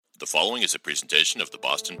The following is a presentation of the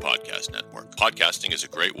Boston Podcast Network. Podcasting is a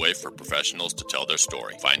great way for professionals to tell their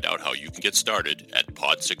story. Find out how you can get started at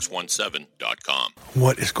pod617.com.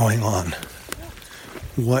 What is going on?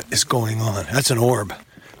 What is going on? That's an orb.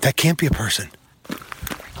 That can't be a person.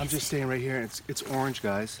 I'm just staying right here. It's orange,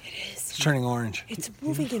 guys. It is. It's turning orange. It's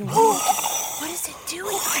moving in orange. What is it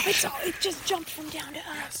doing? It just jumped from down to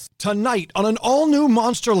us. Tonight on an all-new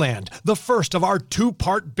Monsterland, the first of our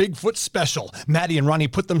two-part Bigfoot special. Maddie and Ronnie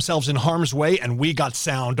put themselves in harm's way, and we got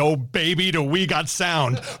sound. Oh, baby, do we got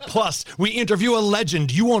sound. Plus, we interview a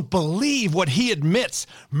legend. You won't believe what he admits.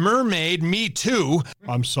 Mermaid Me Too.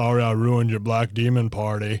 I'm sorry I ruined your Black Demon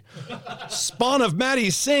party. Spawn of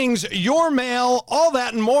Maddie sings, Your Mail, all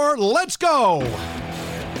that and more. Let's go!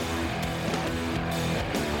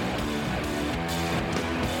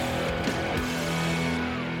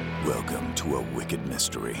 Welcome to a wicked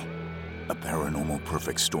mystery, a paranormal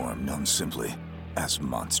perfect storm known simply as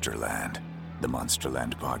Monsterland. The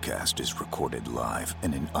Monsterland podcast is recorded live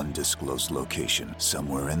in an undisclosed location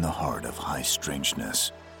somewhere in the heart of high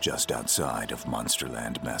strangeness, just outside of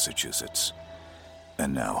Monsterland, Massachusetts.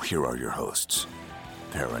 And now here are your hosts,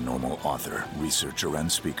 paranormal author, researcher, and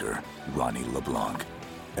speaker, Ronnie LeBlanc,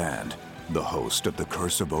 and the host of The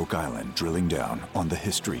Curse of Oak Island Drilling Down on the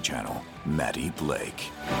History Channel, Maddie Blake.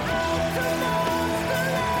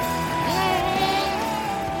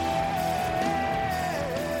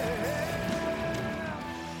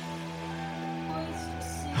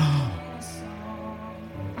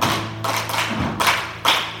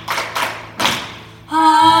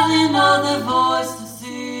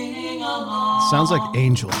 Sounds like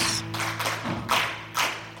angels.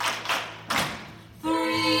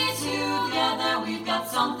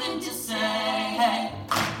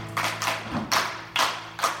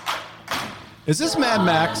 Is this Mad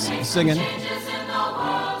Max singing? It's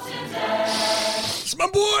my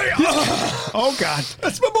boy! Oh, God.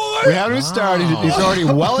 That's my boy! We haven't even started. He's already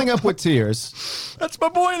welling up with tears. That's my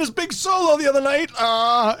boy in his big solo the other night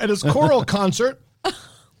at his choral concert.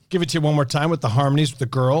 Give it to you one more time with the harmonies with the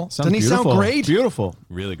girl. Doesn't he sound great? Beautiful.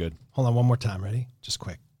 Really good. Hold on one more time. Ready? Just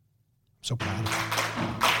quick. I'm so proud of you.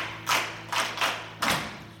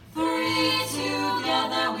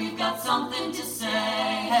 Together, we've got something to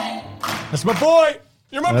say. That's my boy.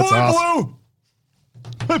 You're my That's boy, awesome. Blue.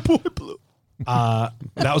 My boy, Blue.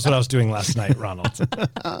 That was what I was doing last night, Ronald.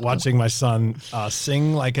 Watching my son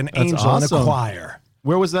sing like an angel in a awesome. choir.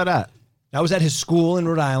 Where was that at? That was at his school in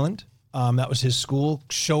Rhode Island. That was his school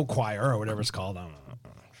show choir or whatever it's called. I don't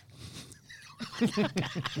know.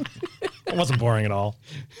 It wasn't boring at all.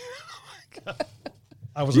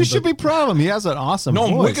 You should be proud of him. He has an awesome voice.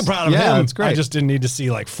 I'm wicked proud of him. Yeah, it's great. I just didn't need to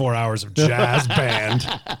see like 4 hours of jazz band.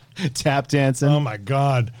 Tap dancing. Oh, my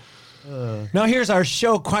God. Now here's our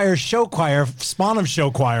show choir, spawn of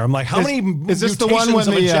show choir. I'm like, how many is this the one mutations when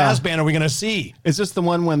of a the, jazz band are we going to see? Is this the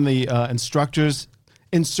one when the instructors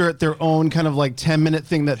insert their own kind of like 10-minute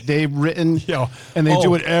thing that they've written, and they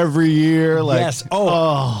do it every year? Like, yes.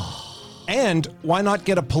 And why not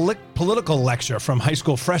get a political lecture from high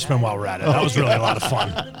school freshmen while we're at it? That was really a lot of fun.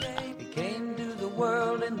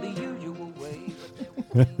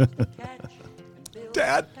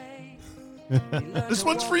 Dad, this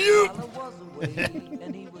one's for you.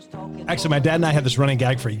 Actually, my dad and I had this running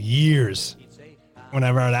gag for years.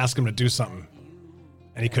 Whenever I'd ask him to do something,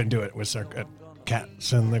 and he couldn't do it, with our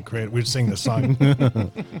Cats in the Cradle, we'd sing the song.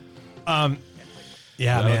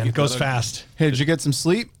 Yeah, man, it goes fast. Hey, did you get some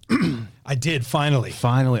sleep? I did, finally.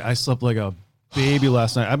 Finally. I slept like a baby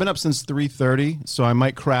last night. I've been up since 3:30, so I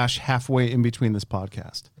might crash halfway in between this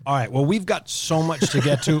podcast. All right, well, we've got so much to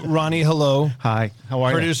get to. Ronnie, hello. Hi, how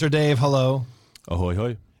are Producer Dave, hello. Ahoy,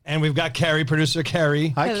 hoy. And we've got Carrie, producer Carrie.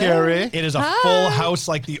 Hi, Carrie. It is a full house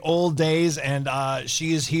like the old days, and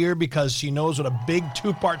she is here because she knows what a big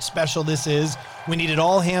two-part special this is. We needed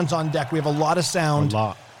all hands on deck. We have a lot of sound. A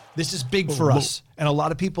lot. This is big for us, and a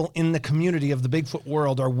lot of people in the community of the Bigfoot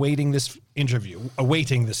world are awaiting this interview.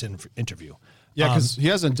 Yeah, because he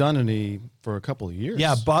hasn't done any for a couple of years.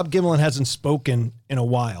 Yeah, Bob Gimlin hasn't spoken in a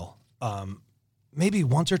while. Maybe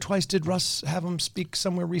once or twice did Russ have him speak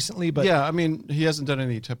somewhere recently, but yeah, I mean, he hasn't done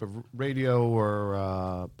any type of radio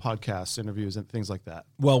or podcast interviews and things like that.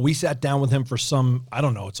 Well, we sat down with him for some, I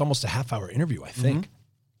don't know, it's almost a half-hour interview, I think.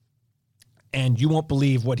 And you won't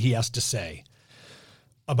believe what he has to say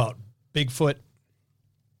about Bigfoot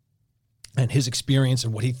and his experience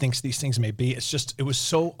and what he thinks these things may be. It was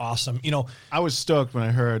so awesome. You know, I was stoked when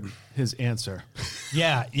I heard his answer.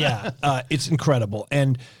 Yeah. It's incredible.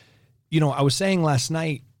 And, you know, I was saying last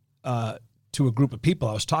night to a group of people,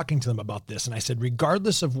 I was talking to them about this, and I said,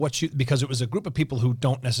 regardless of what because it was a group of people who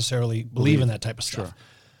don't necessarily believe in that type of stuff. Sure.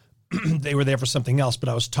 they were there for something else, but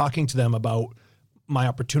I was talking to them about my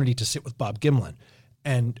opportunity to sit with Bob Gimlin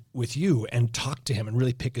and with you and talk to him and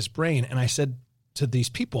really pick his brain. And I said to these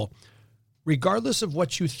people, regardless of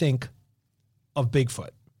what you think of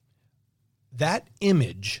Bigfoot, that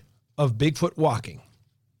image of Bigfoot walking,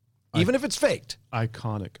 even if it's faked,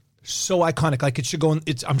 Iconic. so iconic. Like it should go in,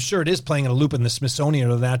 I'm sure it is playing in a loop in the Smithsonian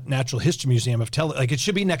or that Natural History Museum like it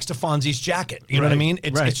should be next to Fonzie's jacket. You know what I mean?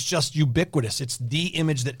 It's just ubiquitous. It's the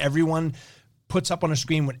image that everyone puts up on a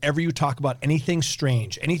screen whenever you talk about anything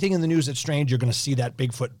strange, anything in the news that's strange, you're going to see that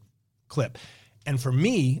Bigfoot clip. And for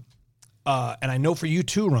me, and I know for you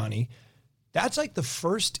too, Ronnie, that's like the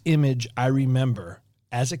first image I remember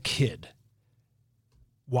as a kid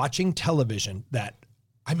watching television that,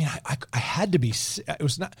 I mean, I had to be, it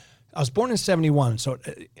was not, I was born in 71, so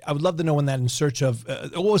I would love to know when that In Search of,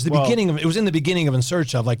 what was the beginning of, it was in the beginning of In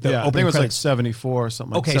Search of, like the opening I think it was credits. like 74 or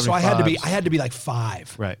something. Okay, like so I had to be like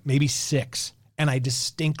 5, right, maybe 6. And I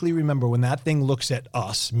distinctly remember when that thing looks at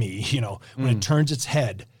us, me, you know, when it turns its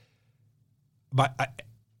head, but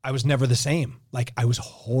I was never the same. Like I was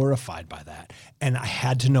horrified by that. And I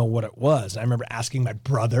had to know what it was. I remember asking my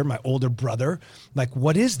brother, my older brother, like,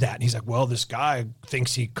 what is that? And he's like, well, this guy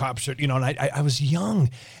thinks he captured, you know, and I was young.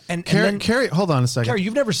 And Carrie, hold on a second. Carrie,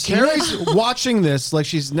 you've never seen Carrie's watching this like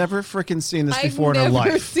she's never freaking seen this before in her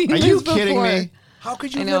life. Are you kidding me? How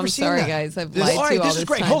could you I know, never I'm seen sorry, that? guys. I've lied to you all this is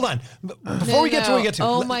great. time. Hold on. Before we get to what we get to.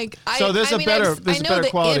 Oh my! So there's a better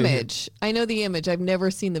quality. Image. I know the image. I've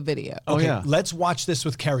never seen the video. Okay, yeah. Let's watch this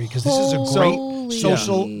with Carrie because this is a great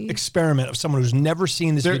social experiment of someone who's never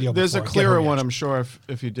seen this video before. There's a clearer one, I'm sure,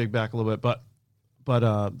 if you dig back a little bit,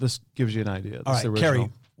 but this gives you an idea. All right,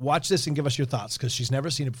 Carrie, watch this and give us your thoughts because she's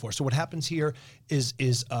never seen it before. So what happens here is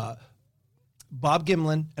Bob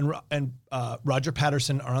Gimlin and Roger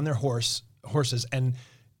Patterson are on their horses, and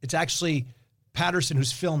it's actually Patterson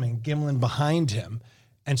who's filming, Gimlin behind him.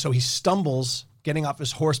 And so he stumbles getting off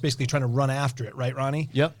his horse, basically trying to run after it. Right, Ronnie?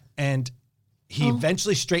 Yep. And he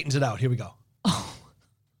eventually straightens it out. Here we go. Oh,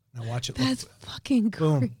 now watch it. That's fucking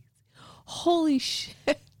crazy. Holy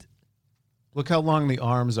shit. Look how long the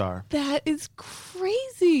arms are. That is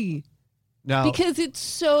crazy. Now, because it's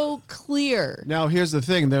so clear. Now, here's the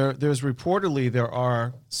thing. There's reportedly there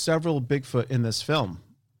are several Bigfoot in this film.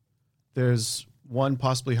 There's one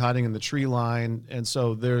possibly hiding in the tree line. And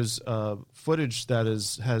so there's footage that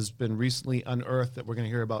has been recently unearthed that we're going to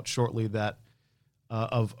hear about shortly that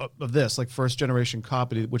of this, like first generation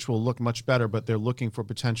copy, which will look much better, but they're looking for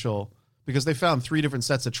potential because they found 3 different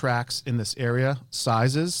sets of tracks in this area,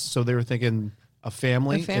 sizes. So they were thinking a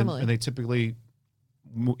family. And they typically,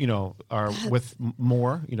 you know, are with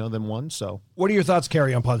more, you know, than one. So what are your thoughts,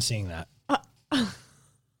 Carrie, upon seeing that?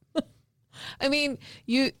 I mean,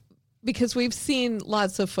 because we've seen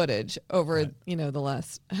lots of footage over, you know, the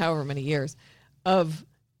last however many years of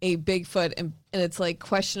a Bigfoot and it's like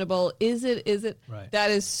questionable. Is it? Right. That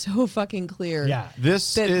is so fucking clear. Yeah.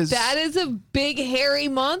 That is a big hairy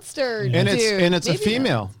monster. And dude. it's a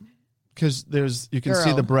female because you can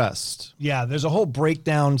see the breast. Yeah. There's a whole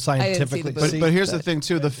breakdown scientifically. But here's the thing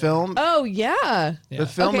too, the film. Oh yeah. The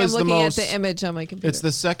film is the most. I'm looking at the image on my computer. It's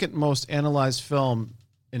the second most analyzed film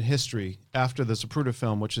in history after the Zapruder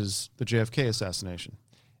film, which is the JFK assassination.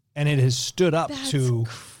 And it has stood up to...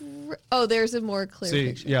 there's a more clear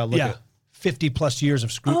picture. Yeah, look at 50 plus years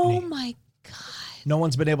of scrutiny. Oh my God. No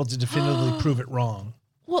one's been able to definitively prove it wrong.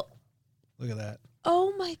 Well, look at that.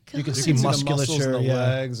 Oh my God. You can see musculature, the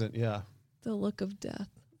legs, and the look of death.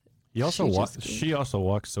 She also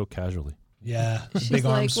walks so casually. Yeah, she's big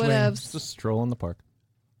arm like, swing. Just a stroll in the park.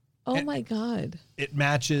 Oh my God. It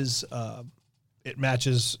matches...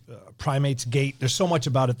 primate's gait. There's so much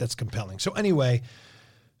about it that's compelling. So anyway,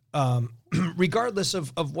 regardless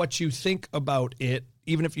of what you think about it,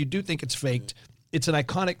 even if you do think it's faked, it's an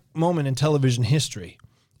iconic moment in television history.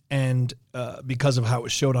 And because of how it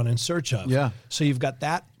was showed on In Search of. Yeah. So you've got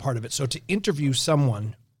that part of it. So to interview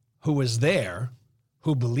someone who was there,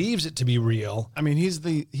 who believes it to be real. I mean,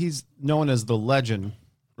 he's known as the legend,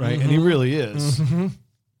 right? And he really is. Mm-hmm.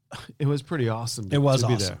 It was pretty awesome. It was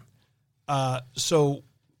awesome. Be there. So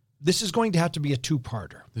this is going to have to be a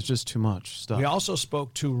 2-parter. There's just too much stuff. We also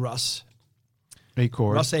spoke to Russ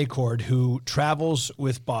Acord, who travels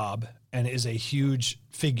with Bob and is a huge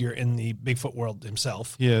figure in the Bigfoot world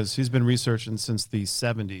himself. He is. He's been researching since the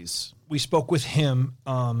 70s. We spoke with him,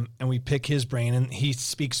 and we pick his brain, and he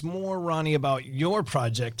speaks more, Ronnie, about your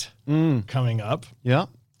project coming up. Yeah.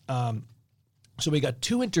 So we got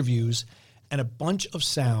 2 interviews and a bunch of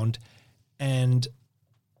sound, and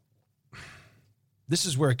this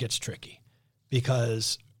is where it gets tricky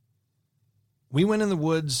because we went in the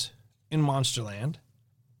woods in Monsterland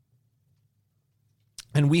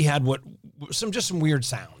and we had some weird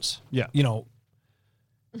sounds. Yeah. You know,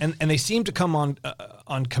 and they seemed to come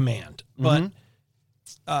on command, but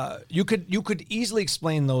you could easily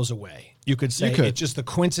explain those away. You could say it's just the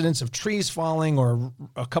coincidence of trees falling or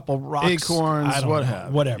a couple rocks, acorns,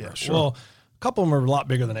 whatever. Yeah, sure. Well, a couple of them are a lot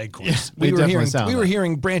bigger than acorns. Yeah, we they were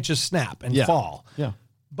hearing branches snap and fall. Yeah.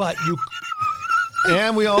 But you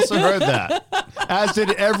And we also heard that, as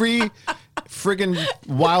did every friggin'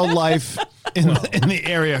 wildlife in the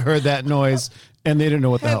area heard that noise, and they didn't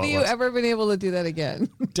know what the hell Have it you was. ever been able to do that again?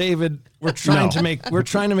 David, we're trying to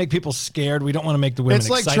make people scared. We don't want to make the women It's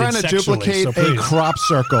like excited trying to sexually, duplicate so a please. crop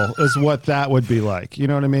circle is what that would be like. You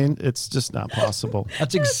know what I mean? It's just not possible.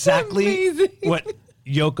 That's exactly amazing. what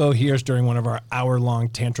Yoko hears during one of our hour-long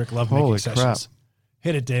tantric lovemaking Holy sessions. crap.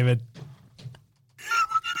 Hit it, David.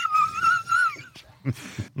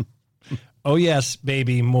 Oh yes,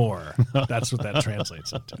 baby, more. That's what that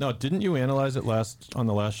translates into. No, didn't you analyze it on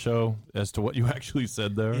the last show as to what you actually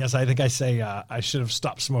said there? Yes, I think I say I should have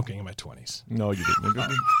stopped smoking in my 20s. No, you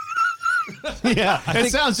didn't. Yeah,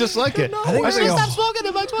 it sounds just like it. I think I should I- stop smoking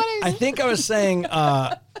in my 20s. I think I was saying,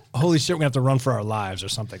 holy shit, we're going to have to run for our lives or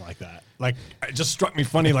something like that. Like, it just struck me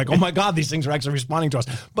funny, like, oh my God, these things are actually responding to us.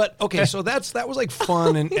 But, okay, so that was like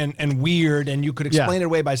fun and weird, and you could explain it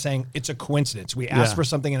away by saying it's a coincidence. We asked for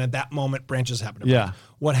something, and at that moment, branches happened to break. Yeah.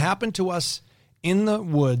 What happened to us in the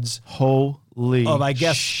woods Holy of, I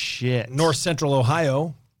guess, shit. north central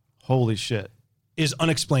Ohio Holy shit. is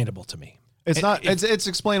unexplainable to me. It's not. It's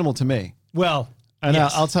explainable to me. Well, And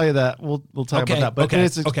yes. I'll tell you that. We'll talk Okay, about that. But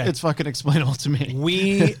okay, it's fucking explainable to me.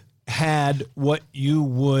 We had what you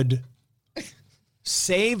would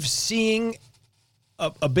save seeing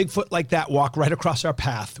a Bigfoot like that walk right across our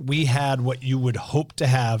path. We had what you would hope to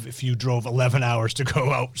have if you drove 11 hours to go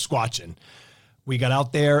out squatching. We got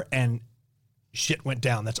out there and shit went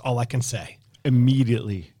down. That's all I can say.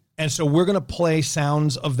 Immediately. And so we're going to play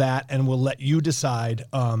sounds of that, and we'll let you decide.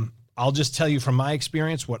 I'll just tell you from my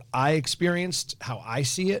experience what I experienced, how I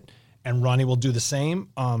see it, and Ronnie will do the same.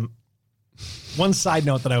 One side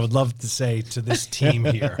note that I would love to say to this team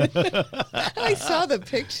here I saw the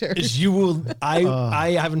picture. is you will.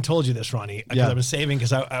 I haven't told you this, Ronnie, because I've been saving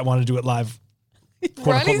because I want to do it live,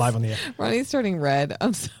 quote unquote, live on the air. Ronnie's turning red.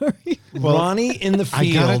 I'm sorry. Well, Ronnie in the I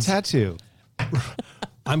field. got a tattoo.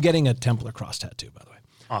 I'm getting a Templar cross tattoo, by the way.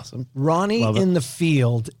 Awesome. Ronnie Love it. in the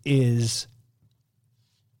field is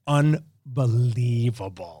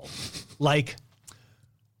unbelievable. Like,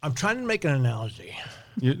 I'm trying to make an analogy.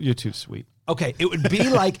 You're too sweet. Okay, it would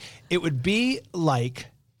be like,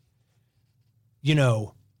 you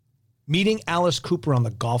know, meeting Alice Cooper on the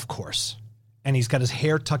golf course, and he's got his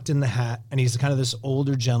hair tucked in the hat, and he's kind of this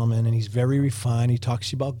older gentleman, and he's very refined. He talks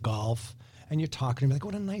to you about golf, and you're talking to him like,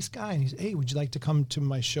 what a nice guy. And he's, hey, would you like to come to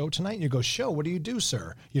my show tonight? And you go, show, what do you do,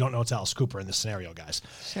 sir? You don't know it's Alice Cooper in this scenario, guys.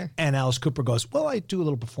 Sure. And Alice Cooper goes, well, I do a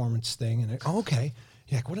little performance thing. And oh, okay.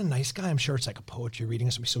 You're like, what a nice guy. I'm sure it's like a poetry reading.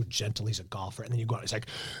 It's going to be so gentle. He's a golfer. And then you go out, it's like,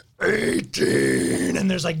 18.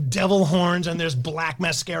 And there's like devil horns, and there's black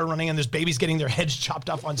mascara running, and there's babies getting their heads chopped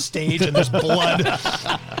off on stage, and there's blood.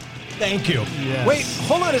 Thank you. Yes. Wait,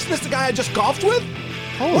 hold on. Isn't this the guy I just golfed with?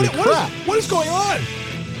 Holy crap. What is going on?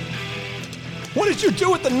 What did you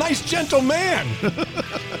do with the nice, gentle man?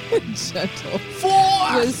 Gentle.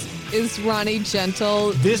 Four. Is Ronnie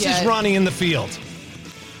gentle? This yet? is Ronnie in the field.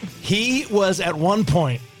 He was at one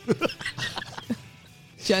point,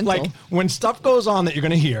 Gentle. like when stuff goes on that you're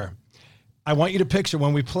going to hear, I want you to picture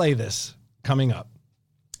when we play this coming up.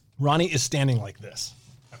 Ronnie is standing like this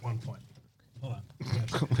at one point. Hold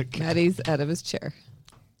on. Maddie's out of his chair.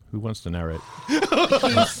 Who wants to narrate?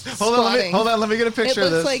 Hold on. Let me get a It picture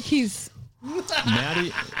of looks this. like he's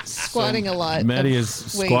Maddie squatting a lot. Maddie is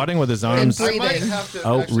squatting with his arms and breathing.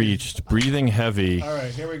 outreached, breathing heavy. All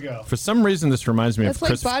right, here we go. For some reason, this reminds me That's of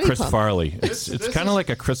like body Chris pump. Farley. It's This kind of is- like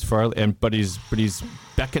a Chris Farley, but he's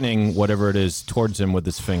beckoning whatever it is towards him with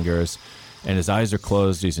his fingers, and his eyes are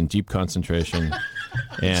closed. He's in deep concentration,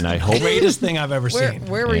 and I hope. Greatest thing I've ever seen.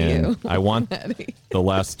 Where were and you? I want Maddie? the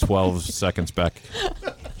last 12 seconds back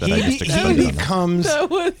that I just He expended on that. becomes. That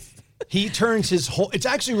was He turns his whole. It's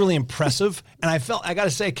actually really impressive, and I got to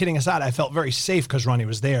say, kidding aside, I felt very safe because Ronnie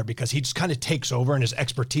was there because he just kind of takes over and his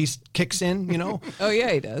expertise kicks in. You know. Oh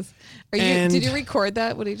yeah, he does. And- Did you record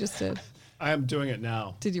that? What he just did? I am doing it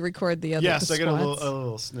now. Did you record the other? Yes, the I got a squats?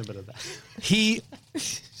 little snippet of that.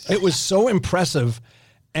 It was so impressive,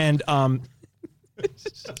 and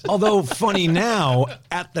although funny now,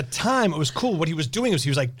 at the time it was cool. What he was doing was he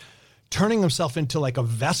was like turning himself into like a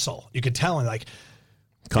vessel. You could tell, and like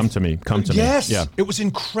Come to me. Yes. Yeah. It was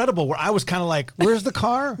incredible where I was kind of like, where's the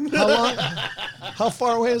car? How long? How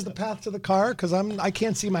far away is the path to the car? Because I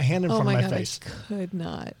can't see my hand in front of my face. I could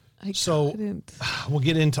not. I So couldn't. we'll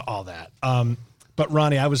get into all that. But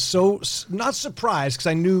Ronnie, I was so not surprised because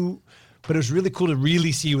I knew, but it was really cool to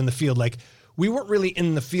really see you in the field. Like we weren't really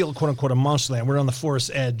in the field, quote unquote, of Monsterland. We're on the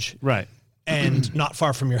forest edge. Right. And not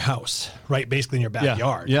far from your house, right? Basically in your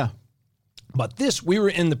backyard. Yeah. But we were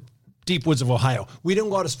in the deep woods of Ohio. We didn't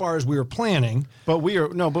go out as far as we were planning. But we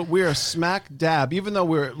are smack dab, even though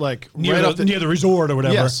we're like Near, right near the resort or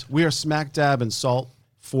whatever. Yes, we are smack dab in Salt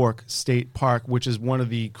Fork State Park, which is one of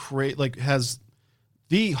the has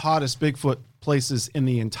the hottest Bigfoot places in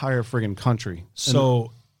the entire friggin' country.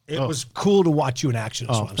 So it was cool to watch you in action.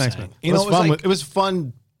 Is what I'm thanks, saying. man. You know, It was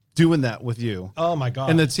fun doing that with you. Oh my God.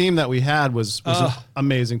 And the team that we had was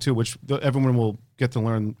amazing too, which everyone will get to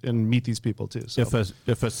learn and meet these people too. So.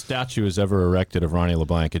 If a statue is ever erected of Ronnie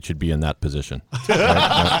LeBlanc, it should be in that position.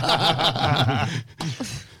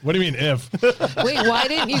 What do you mean if? Wait, why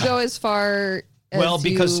didn't you go as far as Well,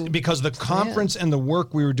 because you the conference and the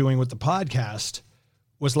work we were doing with the podcast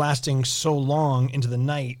was lasting so long into the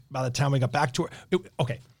night. By the time we got back to it,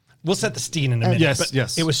 okay, we'll set the scene in a minute.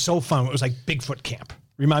 Yes. It was so fun. It was like Bigfoot camp.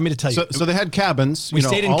 Remind me to tell you. So they had cabins. We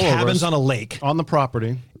stayed in all over cabins us, on a lake on the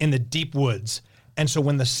property in the deep woods. And so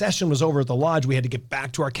when the session was over at the lodge, we had to get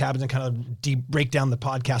back to our cabins and kind of break down the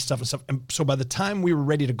podcast stuff and stuff. And so by the time we were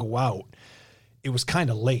ready to go out, it was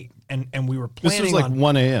kind of late. And we were planning This was like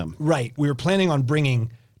 1 a.m. Right. We were planning on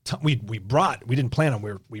bringing, we brought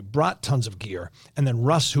tons of gear. And then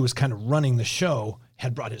Russ, who was kind of running the show,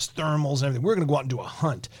 had brought his thermals and everything. We were going to go out and do a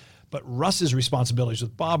hunt. But Russ's responsibilities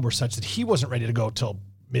with Bob were such that he wasn't ready to go till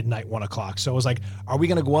midnight, 1 o'clock. So it was like, are we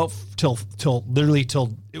going to go out till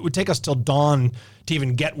it would take us till dawn to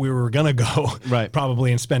even get where we were going to go, right?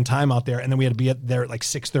 Probably, and spend time out there. And then we had to be there at like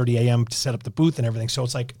 6:30 a.m. to set up the booth and everything. So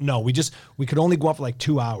it's like, no, we could only go out for like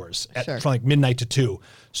 2 hours from like midnight to 2.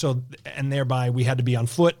 So, and thereby we had to be on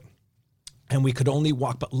foot and we could only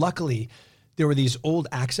walk. But luckily there were these old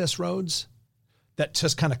access roads that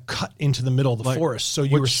just kind of cut into the middle of the forest. So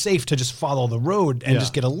you were safe to just follow the road and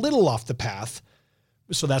just get a little off the path.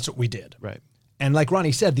 So that's what we did. Right. And like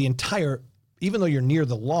Ronnie said, even though you're near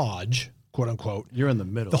the lodge, quote unquote, you're in the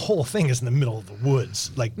middle. The whole thing is in the middle of the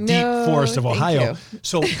woods, like No, deep forest of thank Ohio. you.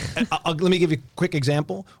 So let me give you a quick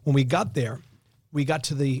example. When we got there, we got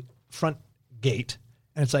to the front gate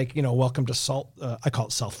and it's like, welcome to I call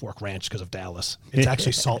it South Fork Ranch because of Dallas. It's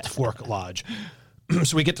actually Salt Fork Lodge.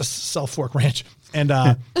 So we get to South Fork Ranch and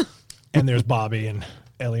there's Bobby and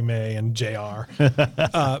Ellie Mae and JR.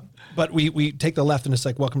 But we take the left and it's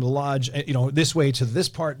like, welcome to the lodge, this way to this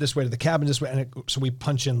part, this way to the cabin, this way. And so we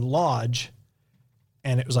punch in lodge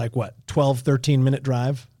and it was like, 12, 13 minute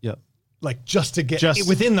drive? Yep. Like just to get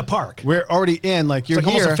within the park. We're already in, like you're it's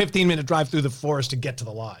like here. almost a 15-minute drive through the forest to get to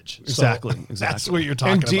the lodge. Exactly. So that's what you're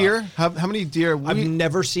talking and deer, about. how many deer? I've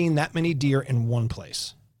never seen that many deer in one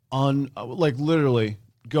place. Like literally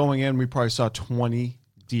going in, we probably saw 20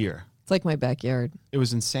 deer. It's like my backyard. It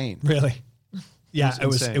was insane. Really? Yeah, it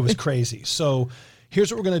insane. was crazy. So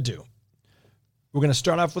here's what we're going to do. We're going to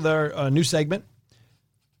start off with our new segment.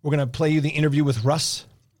 We're going to play you the interview with Russ.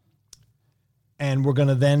 And we're going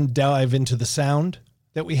to then dive into the sound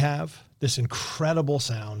that we have, this incredible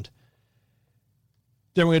sound.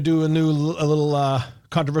 Then we're going to do a little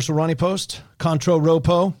controversial Ronnie post, Contro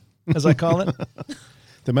Ropo, as I call it.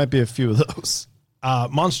 There might be a few of those.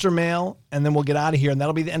 Monster Mail, and then we'll get out of here, and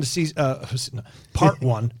that'll be the end of season part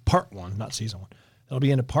one, not season 1. That'll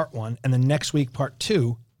be into part 1, and then next week part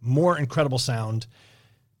 2, more incredible sound,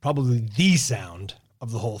 probably the sound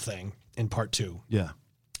of the whole thing in part 2. Yeah,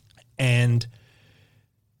 and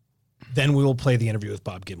then we will play the interview with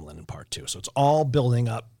Bob Gimlin in part 2. So it's all building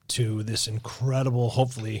up to this incredible,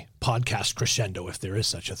 hopefully, podcast crescendo, if there is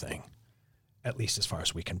such a thing, at least as far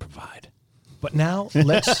as we can provide. But now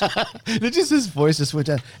let's. His voice just went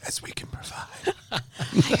down. As we can provide.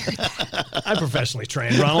 I'm professionally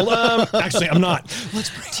trained, Ronald. Actually, I'm not.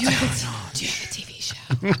 Let's bring Do you have a TV show?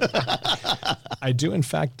 I do, in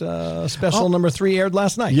fact. Special number 3 aired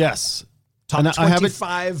last night. Yes. Top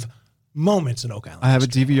 25 moments in Oak Island. I have a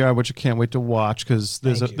DVR which I can't wait to watch because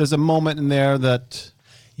there's a moment in there that.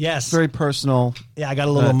 Yes. Very personal. Yeah, I got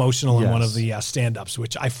a little emotional in one of the stand-ups,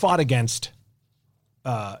 which I fought against.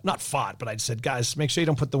 Not fought, but I said, guys, make sure you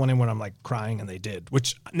don't put the one in when I'm like crying, and they did.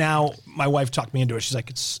 Which now my wife talked me into it. She's like,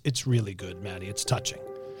 it's really good, Maddie. It's touching.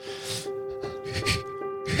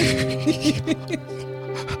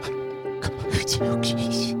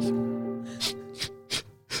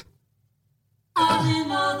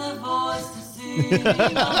 Another voice to sing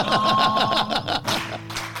along.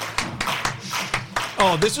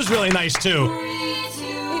 Oh, this was really nice too.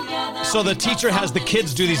 So the teacher has the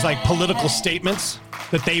kids do these like political statements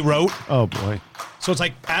that they wrote. Oh boy. So it's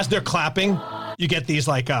like as they're clapping, you get these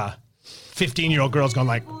like 15-year-old girls going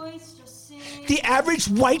like, the average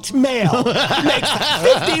white male makes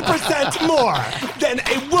 50% more than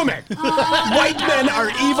a woman. White men are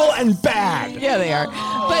evil and bad. Yeah, they are.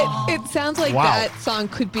 But it sounds like that song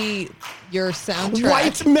could be your soundtrack.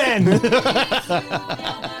 White men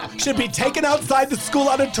should be taken outside the school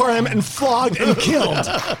auditorium and flogged and killed.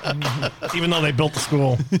 Even though they built the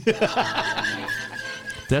school.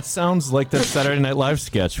 That sounds like that Saturday Night Live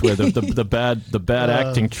sketch where the bad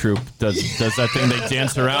acting troupe does that thing. They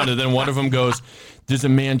dance around, and then one of them goes, "There's a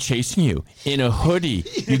man chasing you in a hoodie."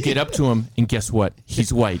 You get up to him, and guess what?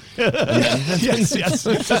 He's white. Yes.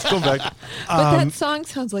 Just go back. But that song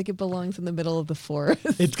sounds like it belongs in the middle of the forest.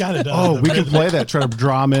 It kind of does. Oh, we can play that. Try to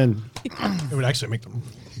draw them in. It would actually make them.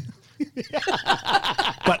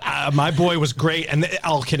 But my boy was great, and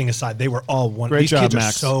all kidding aside, they were all one. Great These job, kids Max.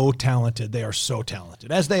 are so talented. They are so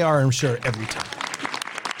talented, as they are, I'm sure, every time.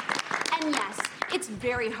 And yes, it's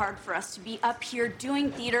very hard for us to be up here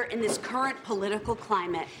doing theater in this current political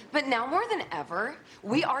climate. But now more than ever,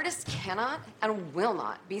 we artists cannot and will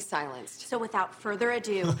not be silenced. So without further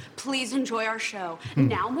ado, please enjoy our show.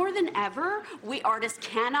 Now more than ever, we artists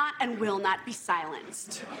cannot and will not be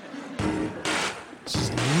silenced.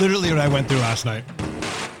 Literally what I went through last night.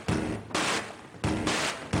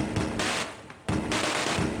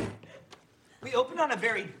 We opened on a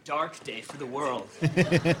very dark day for the world.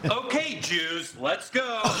 Okay, Jews, let's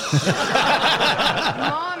go.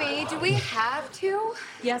 Mommy, do we have to?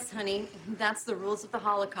 Yes, honey. That's the rules of the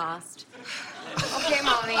Holocaust. Okay,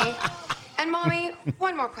 Mommy. And Mommy,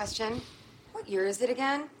 one more question. What year is it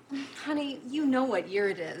again? Honey, you know what year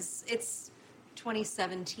it is. It's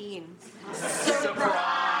 2017.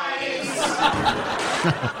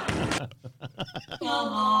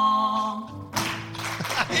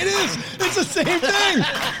 It is. It's the same thing.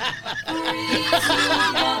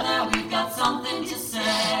 Together, we've got something to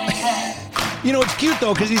say. You know, it's cute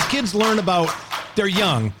though because these kids learn about. They're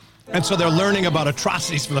young, and so they're learning about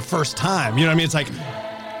atrocities for the first time. You know what I mean? It's like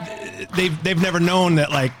they've never known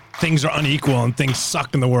that like things are unequal and things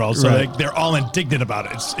suck in the world. So Right. like, they're all indignant about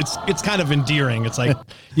it. It's kind of endearing. It's like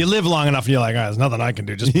you live long enough and you're like, there's nothing I can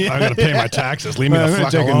do. Just I got to pay my taxes. Leave me I'm the gonna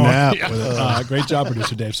fuck take a alone. nap Yeah. with it. Great job,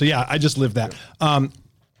 producer Dave. So yeah, I just lived that.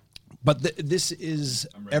 But this is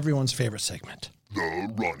everyone's favorite segment.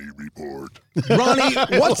 The Ronnie Report. Ronnie,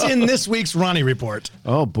 what's in this week's Ronnie Report?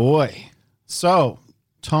 Oh boy. So,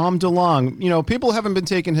 Tom DeLonge, you know, people haven't been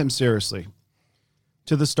taking him seriously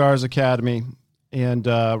to the Stars Academy, and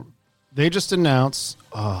they just announced,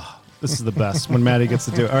 this is the best when Maddie gets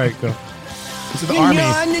to do it. All right, go. This is the Army.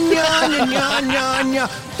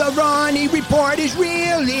 The Ronnie Report is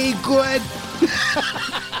really good.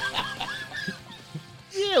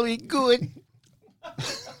 Really good.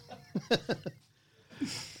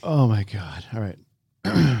 Oh my God. All right.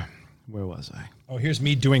 Where was I? Oh, here's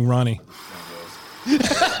me doing Ronnie.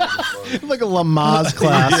 Like a Lamaze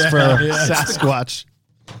class for Sasquatch.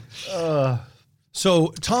 So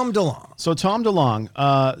Tom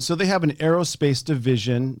DeLonge. So they have an aerospace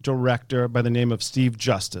division director by the name of Steve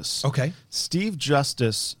Justice. Okay. Steve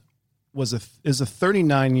Justice is a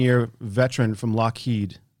 39-year veteran from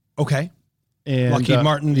Lockheed. Okay. And Lockheed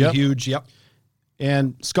Martin, the yep. huge, yep.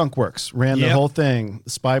 And Skunk Works ran the whole thing,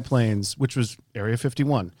 the spy planes, which was Area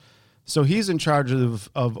 51. So he's in charge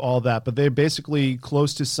of all that, but they're basically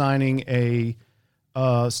close to signing a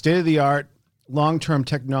state-of-the-art long-term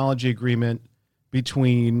technology agreement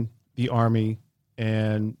between the Army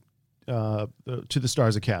and to the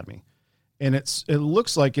Stars Academy. And it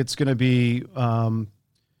looks like it's going to be,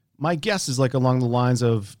 my guess is like along the lines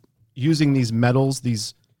of using these metals,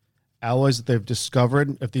 these alloys that they've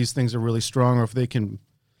discovered, if these things are really strong or if they can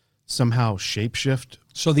somehow shapeshift.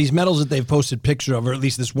 So these metals that they've posted picture of, or at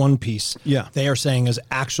least this one piece, they are saying is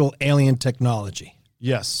actual alien technology.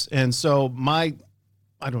 Yes. And so I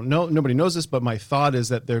don't know, nobody knows this, but my thought is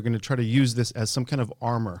that they're going to try to use this as some kind of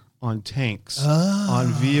armor on tanks, on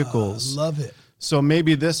vehicles. Love it. So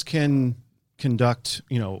maybe this can conduct,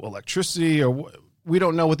 electricity, or we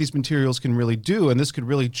don't know what these materials can really do, and this could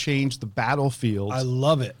really change the battlefield. I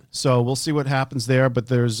love it. So we'll see what happens there, but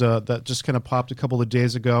there's that just kind of popped a couple of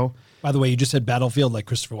days ago. By the way, you just said battlefield like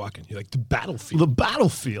Christopher Walken. You're like, the battlefield. The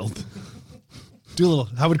battlefield. Do a little,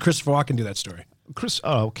 how would Christopher Walken do that story?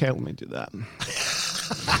 Okay, let me do that.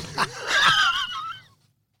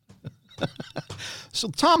 So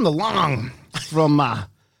Tom DeLonge from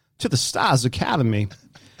To the Stars Academy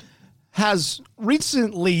has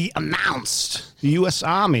recently announced the U.S.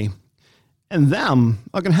 Army and them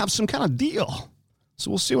are going to have some kind of deal. So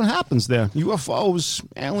we'll see what happens there. UFOs,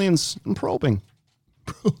 aliens, and probing.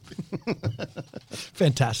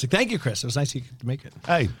 Fantastic. Thank you, Chris. It was nice you could make it.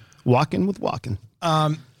 Hey, walking with walking.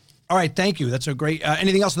 All right, thank you. That's a great...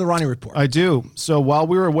 anything else in the Ronnie Report? I do. So while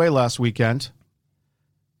we were away last weekend,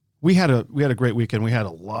 we had a great weekend. We had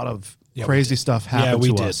a lot of crazy stuff happen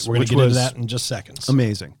to us. We're going to get into that in just seconds.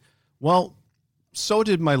 Amazing. Well, so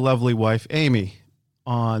did my lovely wife, Amy,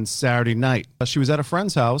 on Saturday night. She was at a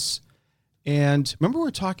friend's house. And remember we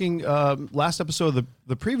were talking last episode,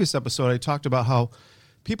 the previous episode, I talked about how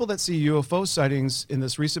people that see UFO sightings in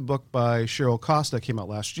this recent book by Cheryl Costa came out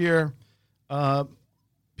last year,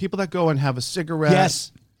 people that go and have a cigarette,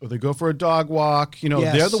 yes, or they go for a dog walk,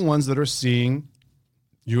 they're the ones that are seeing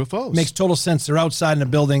UFOs. Makes total sense. They're outside in a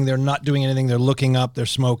building. They're not doing anything. They're looking up. They're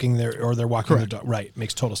smoking. Or they're walking their dog. Right.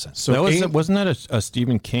 Makes total sense. So wasn't that a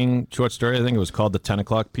Stephen King short story? I think it was called The 10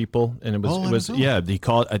 O'Clock People, and it was he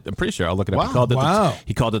called. I'm pretty sure. I'll look it up. Wow.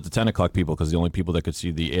 He called it the 10 O'Clock People because the only people that could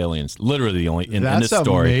see the aliens, literally the only in That's this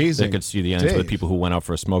story amazing. that could see the aliens were the people who went out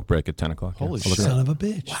for a smoke break at 10 o'clock. Holy shit! Son of a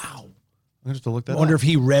bitch! Wow. I have to look that I wonder up. if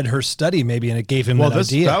he read her study maybe and it gave him that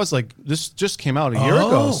idea. That was like, this just came out a year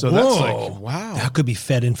ago. So that's like, wow. That could be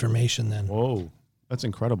fed information then. Whoa. That's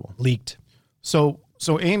incredible. Leaked. So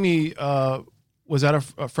Amy was at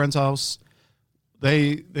a friend's house.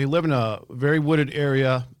 They live in a very wooded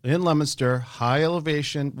area in Leominster, high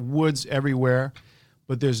elevation, woods everywhere,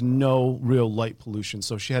 but there's no real light pollution.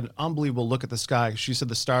 So she had an unbelievable look at the sky. She said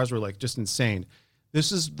the stars were like just insane.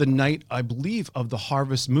 This is the night, I believe, of the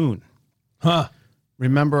harvest moon. Huh.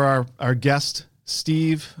 Remember our guest,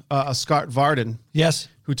 Steve Scott Varden? Yes.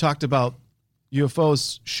 Who talked about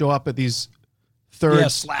UFOs show up at these third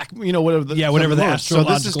slack, whatever. Whatever the So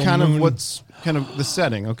this is kind moon. of what's kind of the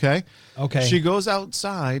setting, okay? Okay. She goes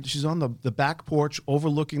outside. She's on the back porch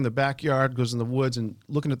overlooking the backyard, goes in the woods and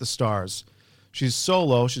looking at the stars. She's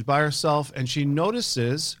solo. She's by herself, and she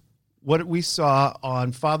notices what we saw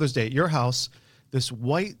on Father's Day at your house, this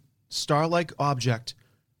white star-like object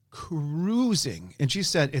cruising. And she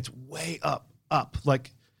said it's way up,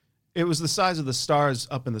 like it was the size of the stars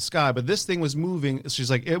up in the sky, but this thing was moving. She's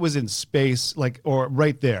like, it was in space, like, or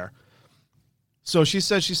right there. So she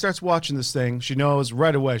says she starts watching this thing. She knows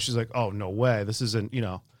right away. She's like, oh, no way. This isn't,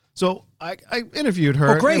 So I interviewed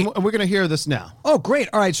her. Oh, great. And we're going to hear this now. Oh, great.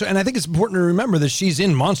 All right. So, and I think it's important to remember that she's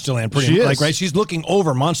in Monsterland She is. right? She's looking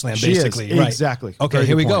over Monsterland, She is, basically. Right. exactly. Okay, Very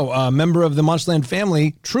here we good point. go. Member of the Monsterland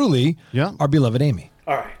family, truly, our beloved Amy.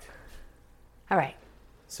 All right. All right.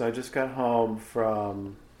 So I just got home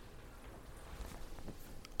from...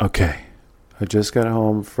 Okay. I just got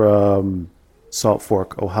home from Salt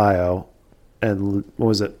Fork, Ohio. And what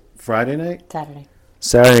was it? Friday night? Saturday.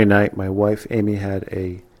 Saturday night, my wife, Amy, had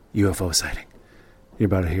a UFO sighting. You're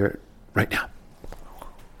about to hear it right now.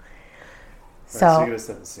 So, you're gonna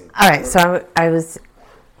set the scene. all right. So I was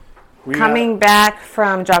coming back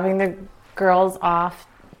from dropping the girls off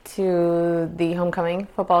to the homecoming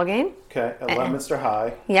football game. Okay, at Leominster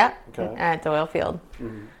High. Yeah, Okay. at Doyle Field.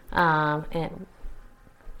 Mm-hmm.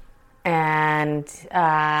 And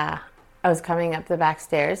I was coming up the back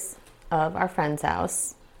stairs of our friend's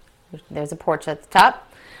house. There's a porch at the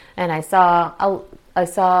top, and I saw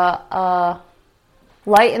a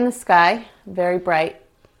light in the sky, very bright,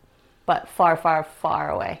 but far, far, far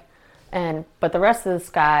away. But the rest of the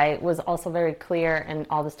sky was also very clear, and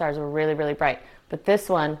all the stars were really, really bright. But this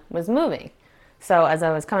one was moving. So as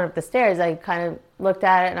I was coming up the stairs, I kind of looked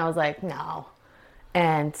at it, and I was like, no.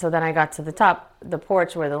 And so then I got to the top, the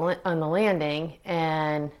porch where on the landing,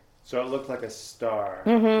 and... So it looked like a star.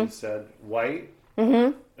 Mhm. You said white,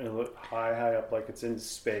 Mhm. and it looked high up, like it's in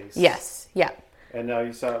space. Yes, yeah. And now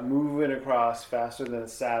you saw it moving across faster than a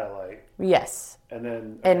satellite. Yes. And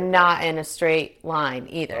then... And not in a straight line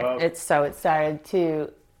either. Oh. It started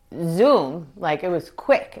to zoom, like it was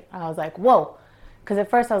quick. I was like, whoa. Because at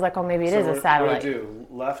first I was like, oh, maybe it is a satellite. What did it do?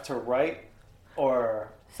 Left to right, or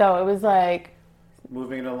So it was like,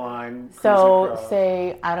 moving in a line? so cruising across?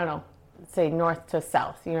 say, I don't know, say north to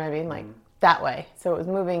south, you know what I mean? Like that way. So it was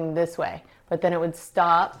moving this way. But then it would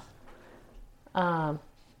stop,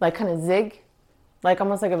 like kind of zig, like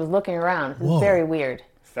almost like it was looking around. It was Whoa. very weird.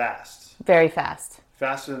 Fast. Very fast.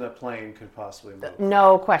 Faster than a plane could possibly move.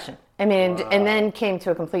 No question. I mean, Wow. and then came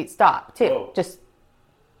to a complete stop too. Whoa. Just,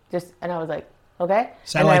 and I was like, okay.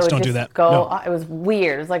 Satellites and I would don't do just that. Go. No. It was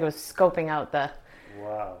weird. It was like it was scoping out the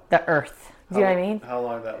Wow. Earth. Do you know what I mean? How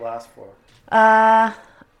long did that last for?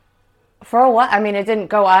 For a while. I mean, it didn't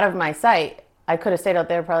go out of my sight. I could have stayed out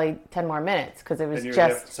there probably 10 more minutes because it was And you were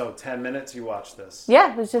just. there, so 10 minutes you watched this?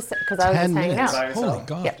 Yeah, it was just because I was just hanging out. By yourself?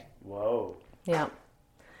 God. Yeah. Whoa. Yeah.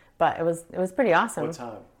 But it was pretty awesome. What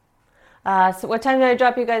time? So what time did I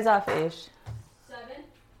drop you guys off, Ish? 7.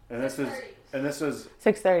 And this was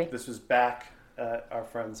 6:30. This was back at our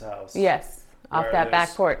friend's house. Yes, off where that back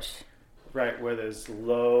there's- porch. Right, where there's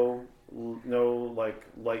no like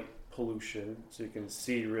light pollution, so you can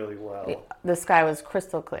see really well. The sky was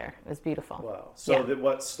crystal clear. It was beautiful. Wow. So Yeah.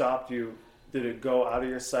 what stopped you? Did it go out of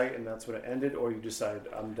your sight and that's when it ended, or you decided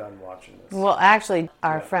I'm done watching this? Well, actually,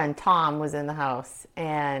 our friend Tom was in the house,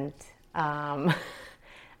 and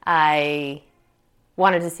I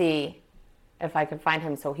wanted to see if I could find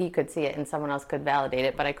him so he could see it and someone else could validate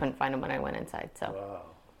it, but I couldn't find him when I went inside. So, Wow.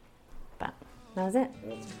 but that was it.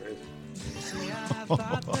 That's crazy.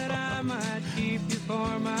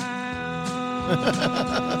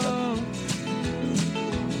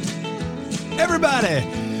 Everybody,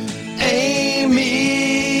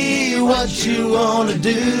 Amy, what you wanna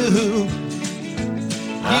do?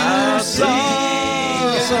 I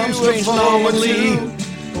saw some strange lonely.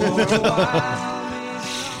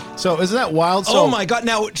 So isn't that wild? So, Oh my God!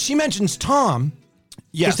 Now she mentions Tom.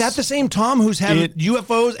 Yes. Is that the same Tom who's had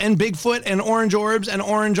UFOs and Bigfoot and orange orbs and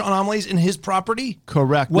orange anomalies in his property?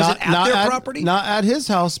 Correct. Was it at their property? Not at his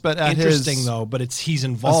house, but at Interesting his. though, but he's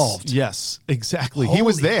involved. Yes, exactly. He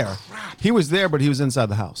was Holy there. He was there, but he was inside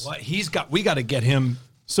the house. What we got to get him.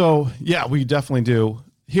 So yeah, we definitely do.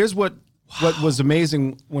 Here's what was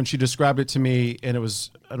amazing when she described it to me, and it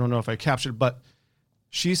was, I don't know if I captured it, but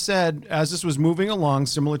she said as this was moving along,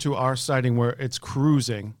 similar to our sighting where it's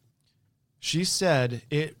cruising, she said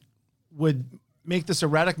it would make this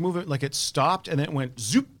erratic movement, like it stopped and it went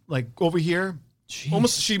zoop, like over here. Jeez.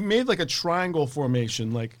 Almost, she made like a triangle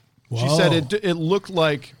formation. Like she Whoa. said, it looked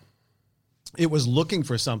like it was looking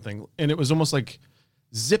for something, and it was almost like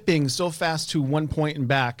zipping so fast to one point and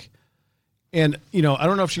back. And, you know, I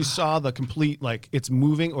don't know if she saw the complete, like it's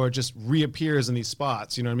moving or it just reappears in these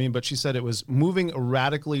spots, you know what I mean? But she said it was moving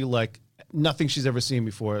erratically like nothing she's ever seen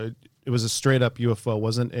before. It was a straight up UFO. It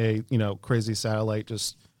wasn't a, you know, crazy satellite,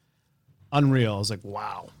 just unreal. I was like,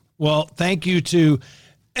 wow. Well, thank you to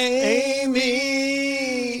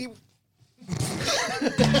Amy.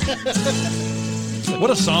 What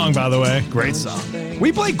a song, by the way. Great song.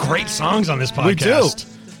 We play great songs on this podcast. We do.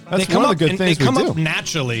 That's They come one of the up good things They come we up do.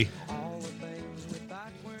 naturally.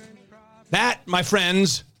 That, my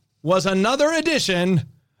friends, was another edition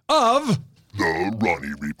of The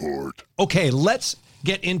Ronnie Report. Okay, let's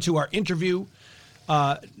get into our interview.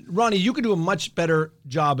 Ronnie, you could do a much better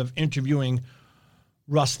job of interviewing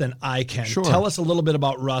Russ than I can. Sure. Tell us a little bit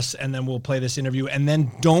about Russ, and then we'll play this interview. And then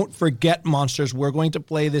don't forget, monsters, we're going to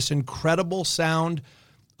play this incredible sound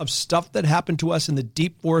of stuff that happened to us in the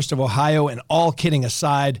deep forest of Ohio. And all kidding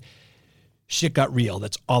aside, shit got real.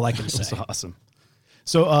 That's all I can say. That's awesome.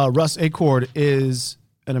 So Russ Acord is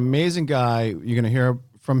an amazing guy. You're going to hear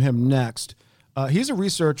from him next. He's a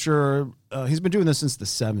researcher. He's been doing this since the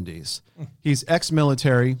 70s. He's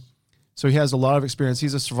ex-military, so he has a lot of experience.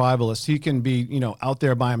 He's a survivalist. He can be, you know, out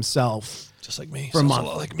there by himself. Just like me. For a Sounds month,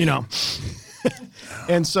 lot like me. you know.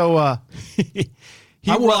 And so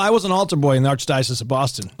I was an altar boy in the Archdiocese of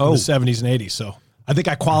Boston in the 70s and 80s, so I think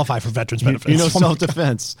I qualify for veterans benefits. you know,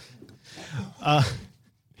 self-defense.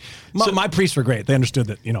 My priests were great. They understood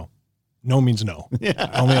that, you know, no means no. Yeah.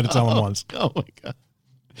 I only had to tell them once. Oh, my God.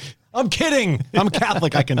 I'm kidding. I'm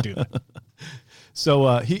Catholic. I can do that.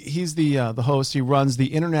 So he's the host. He runs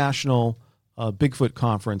the International Bigfoot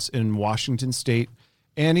Conference in Washington State,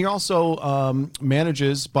 and he also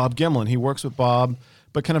manages Bob Gimlin. He works with Bob,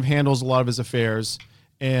 but kind of handles a lot of his affairs.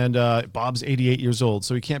 And Bob's 88 years old,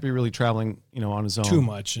 so he can't be really traveling, you know, on his own Too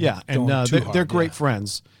much and Yeah, and going too they're hard, great yeah.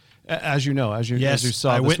 friends, as you know, as you Yes,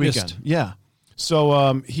 saw I this witnessed. weekend. Yeah.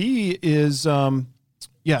 So he is.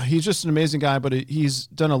 He's just an amazing guy, but he's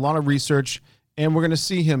done a lot of research, and we're going to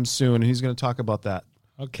see him soon, and he's going to talk about that.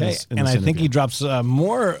 Okay. in And this I think interview. he drops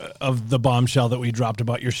more of the bombshell that we dropped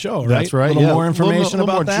about your show, right? That's right, A little yeah. more information Little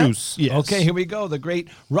more about that? juice, yes. Okay, here we go. The great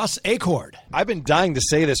Russ Acord. I've been dying to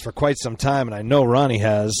say this for quite some time, and I know Ronnie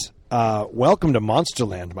has. Welcome to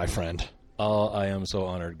Monsterland, my friend. Oh, I am so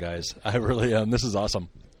honored, guys. I really am. This is awesome.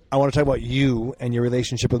 I want to talk about you and your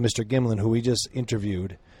relationship with Mr. Gimlin, who we just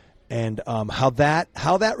interviewed, and how that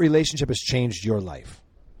relationship has changed your life.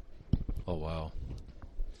 Oh, wow.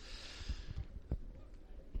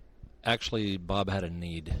 Actually, Bob had a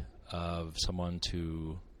need of someone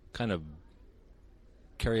to kind of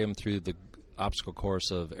carry him through the obstacle course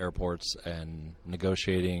of airports and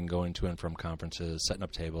negotiating, going to and from conferences, setting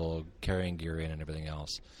up table, carrying gear in, and everything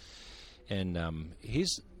else. And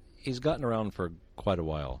he's gotten around for quite a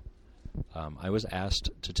while. I was asked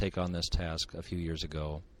to take on this task a few years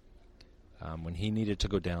ago when he needed to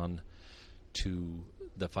go down to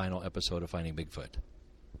the final episode of Finding Bigfoot.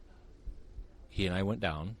 He and I went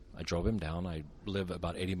down. I drove him down. I live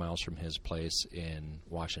about 80 miles from his place in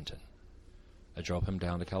Washington. I drove him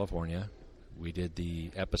down to California. We did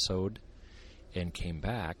the episode and came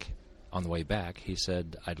back. On the way back, he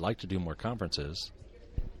said, I'd like to do more conferences,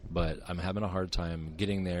 but I'm having a hard time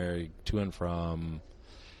getting there to and from.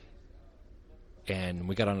 And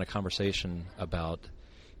we got on a conversation about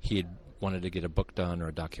he had wanted to get a book done or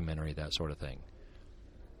a documentary, that sort of thing.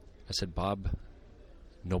 I said, Bob,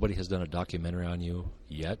 nobody has done a documentary on you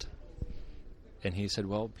yet. And he said,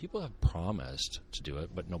 well, people have promised to do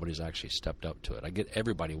it, but nobody's actually stepped up to it. I get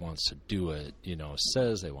everybody wants to do it,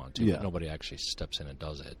 says they want to, but nobody actually steps in and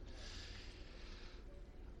does it.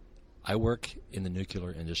 I work in the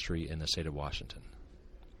nuclear industry in the state of Washington.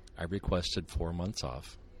 I requested 4 months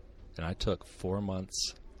off, and I took 4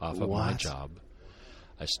 months off of my job.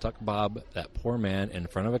 I stuck Bob, that poor man, in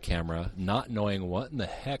front of a camera, not knowing what in the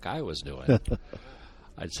heck I was doing.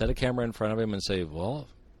 I'd set a camera in front of him and say, well,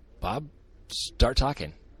 Bob, start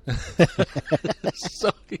talking.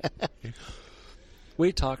 So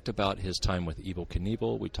we talked about his time with Evel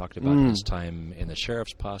Knievel. We talked about his time in the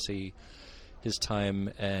sheriff's posse, his time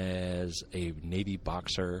as a Navy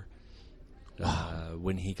boxer,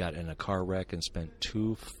 when he got in a car wreck and spent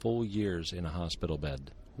 2 full years in a hospital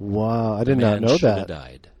bed. Wow, I did not know should that. have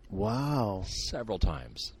died. Wow. Several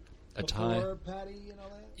times. Before Patty and all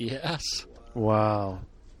that? Yes. Wow.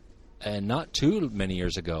 And not too many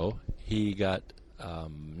years ago, he got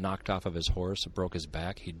knocked off of his horse, broke his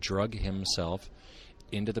back. He drug himself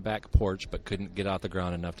into the back porch, but couldn't get off the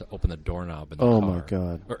ground enough to open the doorknob in the car. Oh, my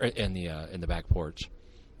God. Or in the back porch.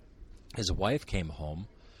 His wife came home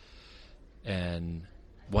and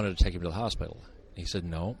wanted to take him to the hospital. He said,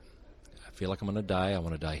 no, I feel like I'm going to die. I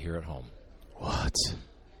want to die here at home. What?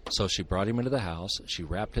 So she brought him into the house. She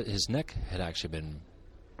wrapped it. His neck had actually been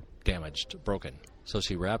damaged, broken. So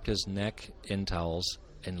she wrapped his neck in towels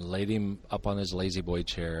and laid him up on his lazy boy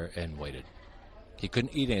chair and waited. He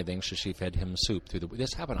couldn't eat anything, so she fed him soup through the.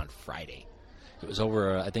 This happened on Friday. It was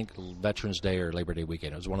over, I think, Veterans Day or Labor Day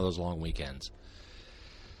weekend. It was one of those long weekends.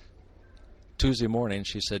 Tuesday morning,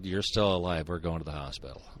 she said, "You're still alive. We're going to the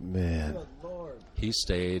hospital." Man. He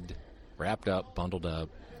stayed, wrapped up, bundled up,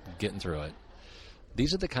 getting through it.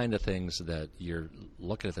 These are the kind of things that you're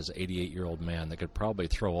looking at this 88-year-old man that could probably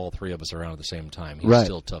throw all three of us around at the same time. He's Right.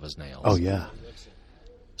 still tough as nails. Oh, yeah.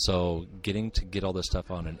 So getting to get all this stuff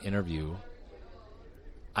on an interview,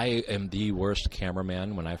 I am the worst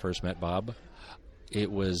cameraman when I first met Bob. It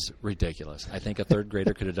was ridiculous. I think a third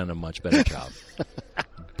grader could have done a much better job.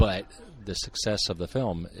 But the success of the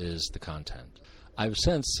film is the content. I've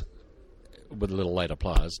since, with a little light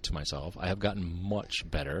applause to myself, I have gotten much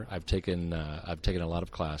better. I've taken a lot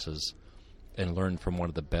of classes and learned from one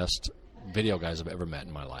of the best video guys I've ever met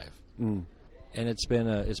in my life. Mm. And it's been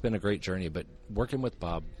a great journey. But working with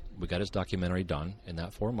Bob, we got his documentary done in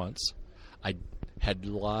that 4 months. I had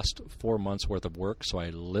lost 4 months worth of work, so I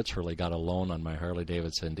literally got a loan on my Harley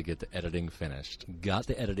Davidson to get the editing finished. Got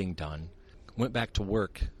the editing done, went back to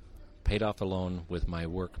work, paid off the loan with my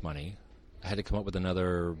work money. I had to come up with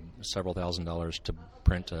another several $1,000s to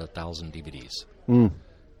print 1,000 DVDs. Mm.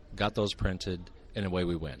 Got those printed, and away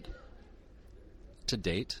we went. To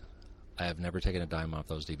date, I have never taken a dime off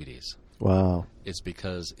those DVDs. Wow. It's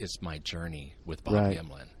because it's my journey with Bob Right.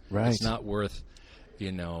 Gimlin. Right. It's not worth,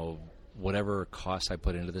 whatever cost I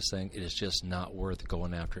put into this thing. It is just not worth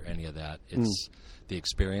going after any of that. It's the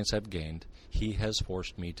experience I've gained. He has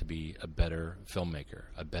forced me to be a better filmmaker,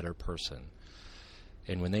 a better person.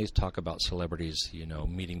 And when they talk about celebrities,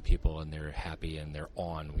 meeting people and they're happy and they're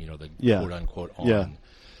on, the Yeah. quote unquote on. Yeah.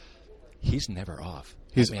 He's never off.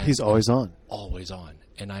 He's That man he's always is on. Always on.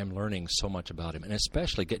 And I'm learning so much about him. And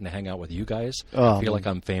especially getting to hang out with you guys. Oh, I feel like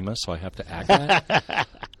I'm famous, so I have to act that.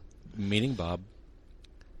 Meeting Bob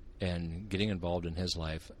and getting involved in his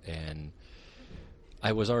life. And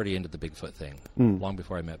I was already into the Bigfoot thing long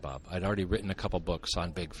before I met Bob. I'd already written a couple books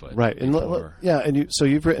on Bigfoot. Right. And before. and so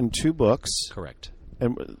you've written 2 books. Correct.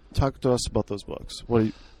 And talk to us about those books. What are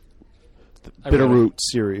you, the I wrote 'em. Bitterroot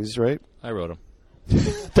series, right? I wrote them.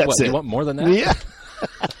 That's what, it. You want more than that? Yeah.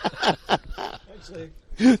 Actually,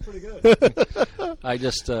 it's pretty good. I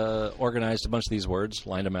just organized a bunch of these words,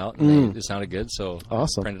 lined them out, and they sounded good, so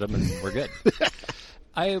Awesome. printed them, and we're good.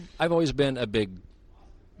 I've always been a big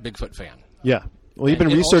Bigfoot fan. Yeah. Well, you've been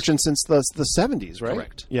And it researching since the 70s, right?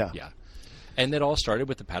 Correct. Yeah. Yeah. And it all started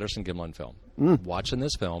with the Patterson Gimlin film. Watching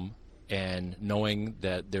this film and knowing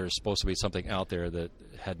that there's supposed to be something out there that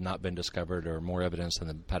had not been discovered or more evidence than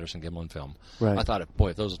the Patterson-Gimlin film. Right. I thought,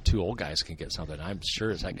 boy, if those two old guys can get something, I'm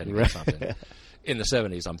sure as heck going to get something. In the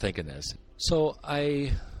 70s, I'm thinking this. So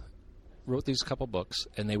I wrote these couple books,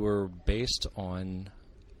 and they were based on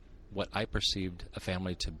what I perceived a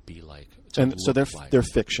family to be like. And so they're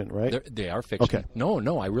fiction, right? They are fiction. Okay.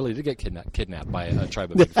 No, I really did get kidnapped by a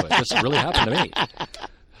tribe of Bigfoot. This really happened to me.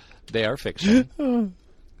 They are fiction.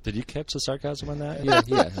 Did you catch the sarcasm on that?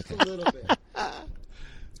 Yeah. Okay. A little bit.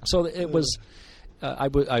 So it was. I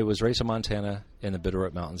was raised in Montana, in the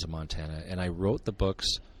Bitterroot Mountains of Montana, and I wrote the books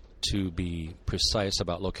to be precise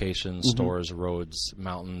about locations, stores, roads,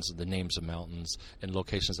 mountains, the names of mountains, and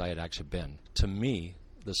locations I had actually been. To me,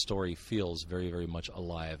 the story feels very, very much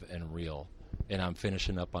alive and real. And I'm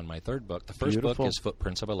finishing up on my third book. The first book is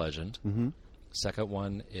Footprints of a Legend. Second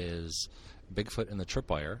one is Bigfoot and the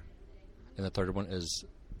Tripwire. And the third one is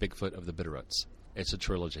Bigfoot of the Bitterroots. It's a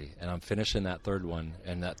trilogy. And I'm finishing that third one.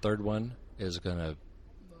 And that third one is going to...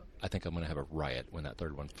 I think I'm going to have a riot when that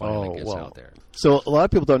third one finally gets out there. So a lot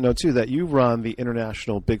of people don't know, too, that you run the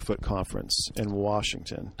International Bigfoot Conference in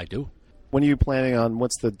Washington. I do. When are you planning on,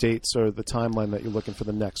 what's the dates or the timeline that you're looking for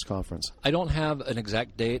the next conference? I don't have an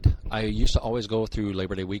exact date. I used to always go through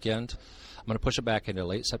Labor Day weekend. I'm going to push it back into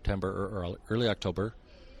late September or early October.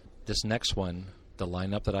 This next one, the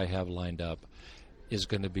lineup that I have lined up, is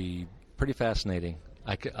going to be pretty fascinating.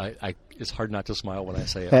 It's hard not to smile when I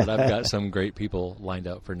say it, but I've got some great people lined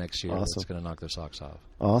up for next year that's going to knock their socks off.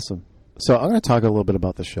 Awesome. So I'm going to talk a little bit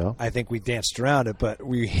about the show. I think we danced around it, but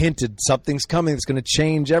we hinted something's coming that's going to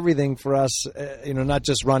change everything for us, not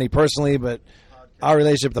just Ronnie personally, but our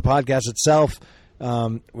relationship with the podcast itself.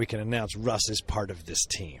 We can announce Russ is part of this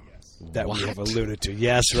team that we have alluded to.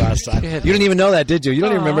 Yes, Russ. You didn't even know that, did you? You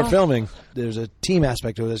don't even remember filming. There's a team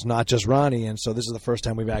aspect to it. It's not just Ronnie, and so this is the first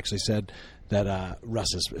time we've actually said that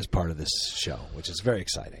Russ is part of this show, which is very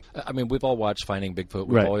exciting. I mean, we've all watched Finding Bigfoot.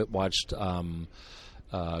 We've all watched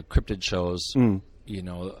cryptid shows, and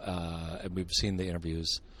we've seen the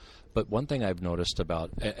interviews. But one thing I've noticed about,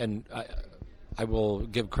 and I will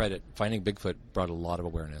give credit, Finding Bigfoot brought a lot of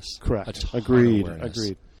awareness. Correct. Agreed.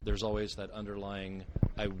 There's always that underlying,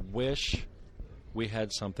 I wish we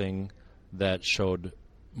had something that showed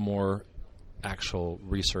more actual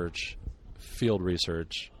research, field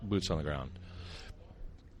research, boots on the ground.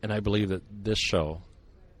 And I believe that this show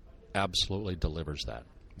absolutely delivers that.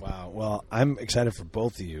 Wow. Well, I'm excited for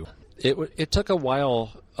both of you. It took a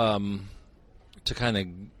while to kind of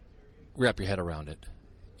wrap your head around it,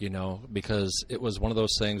 because it was one of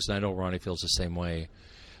those things, and I know Ronnie feels the same way.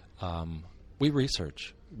 We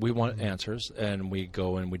research. We want answers, and we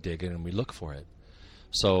go and we dig in and we look for it.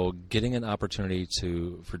 So getting an opportunity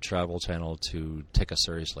for Travel Channel to take us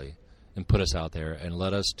seriously and put us out there and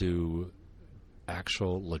let us do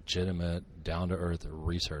actual, legitimate, down-to-earth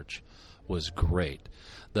research was great.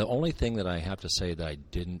 The only thing that I have to say that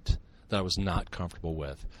I was not comfortable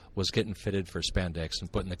with was getting fitted for spandex and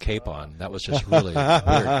putting the cape on. That was just really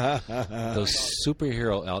weird. Those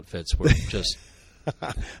superhero outfits were just...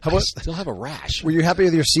 I still have a rash. Were you happy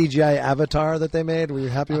with your CGI avatar that they made? Were you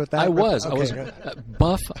happy with that? I was. Okay. I was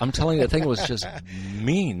buff. I'm telling you, that thing was just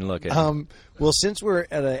mean looking. Well, since we're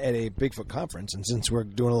at a Bigfoot conference, and since we're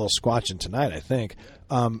doing a little squatching tonight, I think,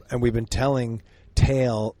 and we've been telling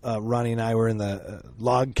tale, Ronnie and I were in the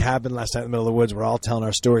log cabin last night in the middle of the woods. We're all telling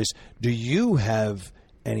our stories. Do you have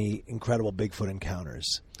any incredible Bigfoot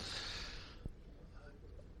encounters?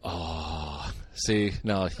 Oh, see,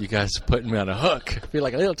 no, you guys are putting me on a hook. I feel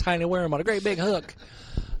like a little tiny worm on a great big hook.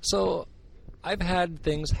 So I've had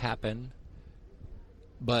things happen,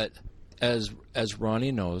 but as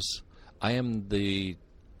Ronnie knows, I am the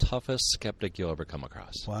toughest skeptic you'll ever come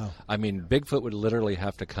across. Wow. I mean, Bigfoot would literally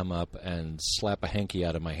have to come up and slap a hanky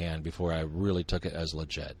out of my hand before I really took it as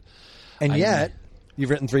legit. And yet, you've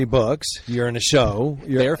written 3 books. You're in a show.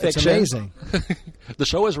 They're fiction. It's amazing. The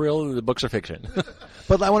show is real, and the books are fiction.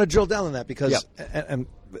 But I want to drill down on that because,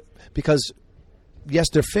 because yes,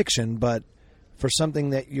 they're fiction, but for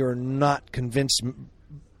something that you're not convinced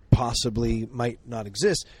possibly might not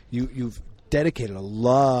exist, you've dedicated a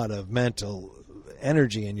lot of mental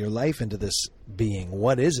energy in your life into this being.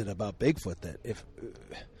 What is it about Bigfoot that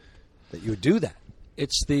you would do that?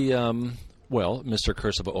 It's the well, Mr.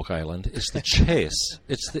 Curse of Oak Island, it's the chase.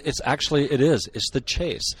 It's the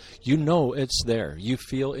chase. You know it's there. You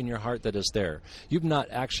feel in your heart that it's there. You've not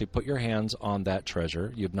actually put your hands on that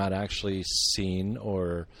treasure. You've not actually seen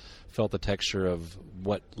or felt the texture of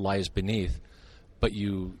what lies beneath, but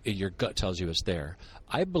your gut tells you it's there.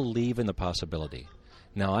 I believe in the possibility.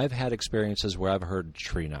 Now, I've had experiences where I've heard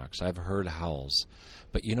tree knocks. I've heard howls.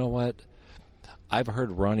 But you know what? I've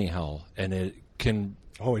heard Ronnie howl, and it can.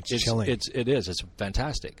 Oh, it's chilling. It is. It's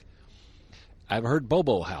fantastic. I've heard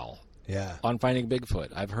Bobo howl. Yeah. On Finding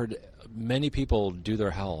Bigfoot, I've heard many people do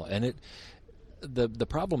their howl, and the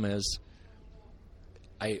problem is,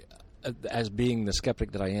 as being the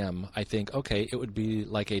skeptic that I am, I think, okay, it would be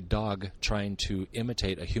like a dog trying to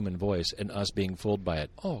imitate a human voice and us being fooled by it.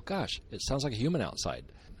 Oh, gosh, it sounds like a human outside.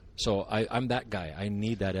 So I'm that guy. I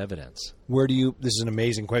need that evidence. This is an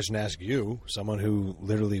amazing question to ask you, someone who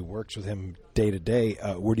literally works with him day to day.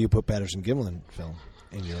 Where do you put Patterson-Gimlin film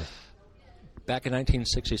in your... Back in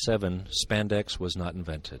 1967, spandex was not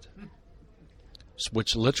invented,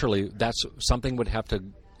 which literally, that's something would have to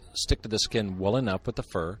stick to the skin well enough with the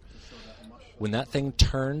fur. When that thing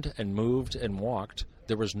turned and moved and walked,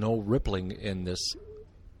 there was no rippling in this.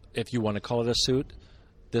 If you want to call it a suit,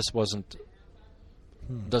 this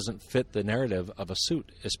doesn't fit the narrative of a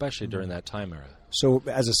suit, especially during that time era. So,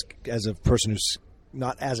 as a person who's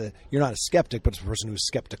you're not a skeptic, but as a person who's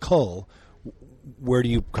skeptical, where do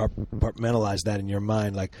you compartmentalize that in your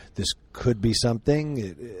mind? Like, this could be something,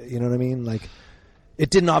 you know what I mean? Like, it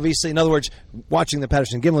didn't obviously, in other words, watching the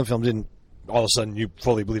Patterson-Gimlin film didn't, all of a sudden, you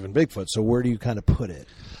fully believe in Bigfoot. So where do you kind of put it?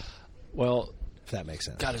 Well, if that makes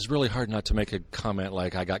sense. God, it's really hard not to make a comment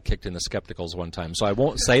like I got kicked in the skepticals one time, so I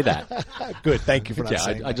won't say that. Good, thank you for not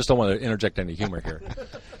saying I just don't want to interject any humor here.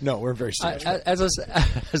 No, we're very serious.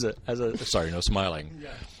 Sorry, no smiling. Yeah.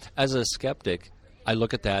 As a skeptic, I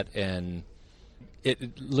look at that and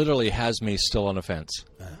it literally has me still on the fence.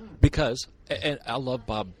 Because, and I love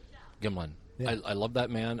Bob Gimlin. Yeah. I love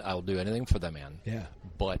that man. I'll do anything for that man. Yeah.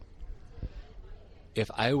 But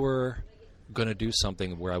if I were going to do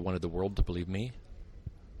something where I wanted the world to believe me,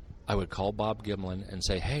 I would call Bob Gimlin and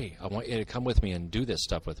say, hey, I want you to come with me and do this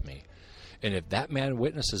stuff with me. And if that man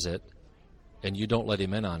witnesses it and you don't let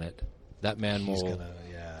him in on it, that man will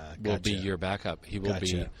be your backup. He will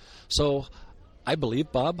be. So I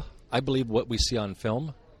believe Bob. I believe what we see on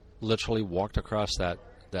film literally walked across that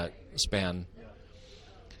span.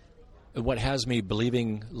 What has me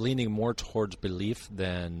leaning more towards belief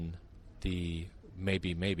than the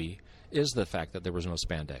maybe, is the fact that there was no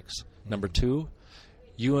spandex. Number two,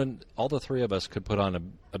 you and all the three of us could put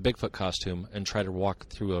on a Bigfoot costume and try to walk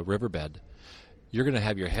through a riverbed. You're going to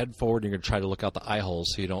have your head forward and you're going to try to look out the eye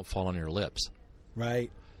holes so you don't fall on your lips.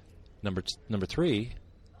 Right. Number three,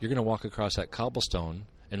 you're going to walk across that cobblestone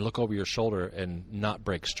and look over your shoulder and not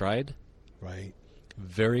break stride. Right.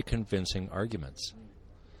 Very convincing arguments.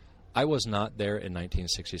 I was not there in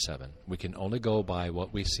 1967. We can only go by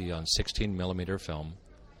what we see on 16mm film,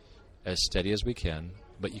 as steady as we can,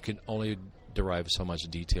 but you can only derive so much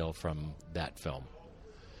detail from that film.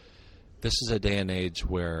 This is a day and age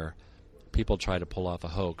where people try to pull off a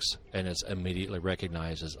hoax, and it's immediately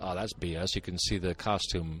recognized as, oh, that's BS. You can see the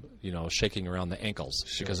costume, shaking around the ankles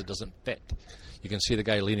because it doesn't fit. You can see the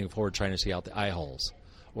guy leaning forward trying to see out the eye holes,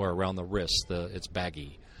 or around the wrist, it's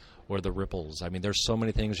baggy, or the ripples. I mean, there's so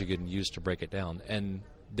many things you can use to break it down, and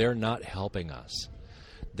they're not helping us.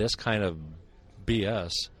 This kind of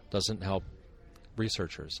BS doesn't help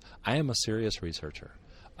researchers. I am a serious researcher.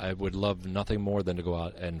 I would love nothing more than to go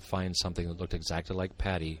out and find something that looked exactly like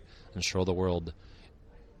Patty and show the world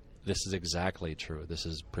this is exactly true. This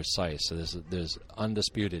is precise. So there's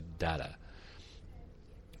undisputed data.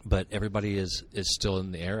 But everybody is still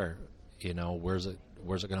in the air. Where's it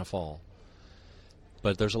going to fall?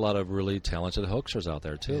 But there's a lot of really talented hoaxers out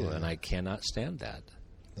there too, and I cannot stand that.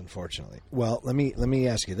 Unfortunately. Well, let me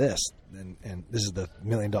ask you this, and this is the $1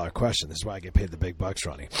 million question. This is why I get paid the big bucks,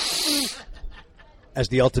 Ronnie. As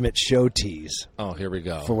the ultimate show tease. Oh, here we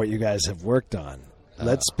go. For what you guys have worked on.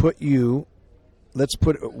 Let's put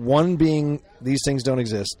 1 being these things don't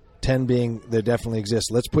exist, 10 being they definitely exist.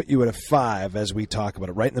 Let's put you at a 5 as we talk about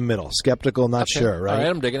it, right in the middle. Skeptical, not sure, right? All right,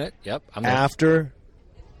 I'm digging it. Yep. After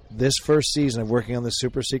this first season of working on this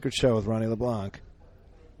super secret show with Ronnie LeBlanc,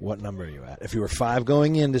 what number are you at? If you were 5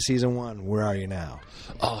 going into season 1, where are you now?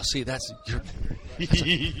 Oh, see, that's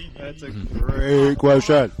a great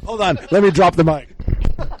question. Hold on, let me drop the mic.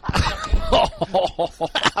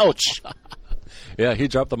 Ouch. Yeah, he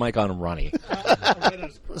dropped the mic on Ronnie.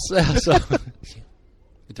 so,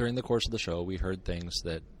 during the course of the show, we heard things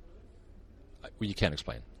that you can't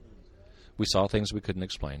explain. We saw things we couldn't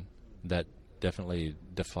explain that definitely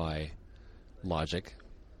defy logic.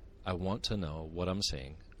 I want to know what I'm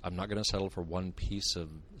seeing. I'm not going to settle for one piece of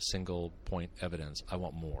single point evidence. I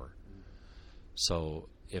want more. So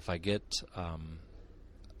if I get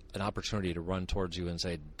an opportunity to run towards you and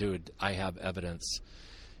say, dude, I have evidence,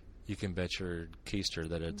 you can bet your keister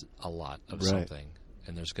that it's a lot of something,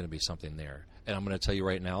 and there's going to be something there. And I'm going to tell you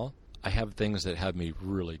right now, I have things that have me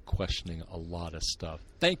really questioning a lot of stuff.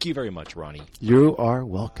 Thank you very much, Ronnie. You are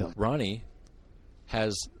welcome. Ronnie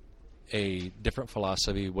has a different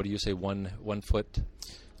philosophy. What do you say, one foot?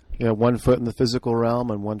 Yeah, 1 foot in the physical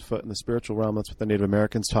realm and 1 foot in the spiritual realm. That's what the Native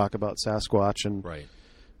Americans talk about, Sasquatch. And right.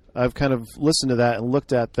 I've kind of listened to that and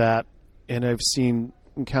looked at that, and I've seen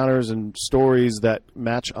encounters and stories that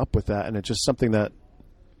match up with that. And it's just something that,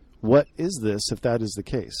 what is this if that is the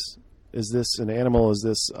case? Is this an animal? Is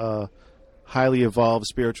this a highly evolved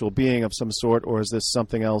spiritual being of some sort? Or is this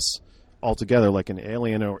something else altogether, like an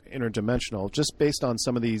alien or interdimensional? Just based on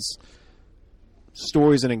some of these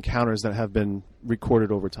stories and encounters that have been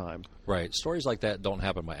recorded over time. Right. Stories like that don't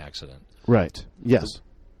happen by accident. Right. Yes.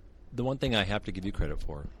 The one thing I have to give you credit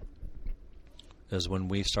for is when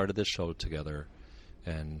we started this show together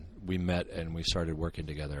and we met and we started working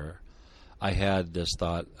together, I had this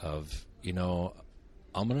thought of, you know,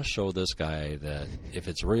 I'm going to show this guy that if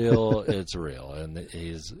it's real, it's real. And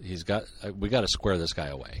we got to square this guy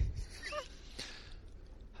away.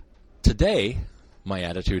 Today, my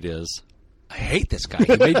attitude is, I hate this guy.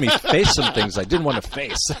 He made me face some things I didn't want to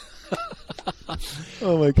face.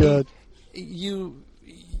 Oh my God!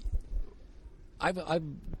 I've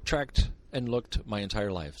tracked and looked my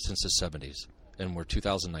entire life since the 70s, and we're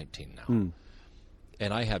 2019 now,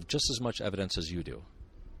 and I have just as much evidence as you do.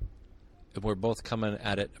 And we're both coming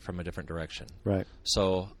at it from a different direction. Right.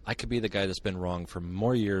 So I could be the guy that's been wrong for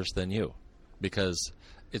more years than you, because.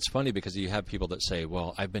 It's funny because you have people that say,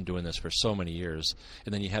 well, I've been doing this for so many years.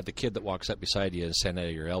 And then you have the kid that walks up beside you and standing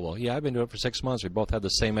at your elbow. Yeah, I've been doing it for 6 months. We both have the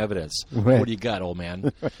same evidence. Right. What do you got, old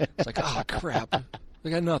man? It's like, oh, crap.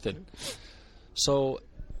 We got nothing. So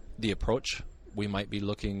the approach, we might be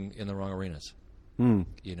looking in the wrong arenas. You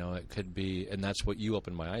know, it could be, and that's what you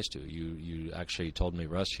opened my eyes to. You actually told me,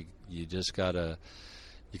 Russ, you just got to...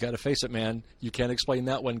 You got to face it, man. You can't explain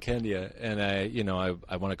that one, can you? And I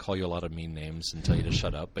want to call you a lot of mean names and tell you to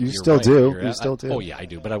shut up. But you you're still right. do. You still do. Oh yeah, I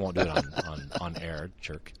do. But I won't do it on air,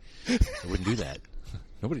 jerk. I wouldn't do that.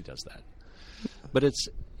 Nobody does that. But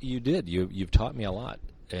you did. You've taught me a lot,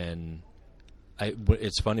 and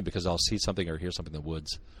it's funny because I'll see something or hear something in the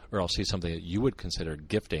woods, or I'll see something that you would consider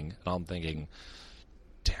gifting, and I'm thinking,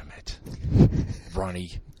 damn it,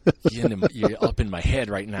 Ronnie, you're up in my head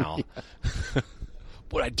right now.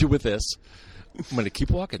 What do I do with this? I'm going to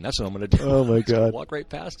keep walking. That's what I'm going to do. Oh, my God. Walk right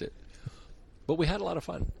past it. But we had a lot of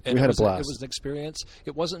fun. And we had a blast. It was an experience.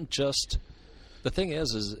 It wasn't just... The thing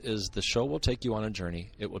is the show will take you on a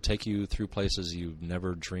journey. It will take you through places you've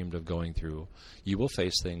never dreamed of going through. You will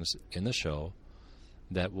face things in the show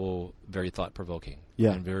that will very thought-provoking.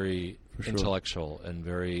 Yeah, and very intellectual and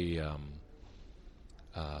very...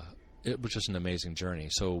 it was just an amazing journey.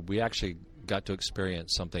 So we actually got to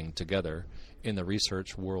experience something together in the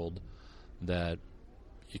research world that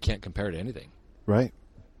you can't compare to anything. Right.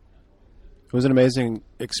 It was an amazing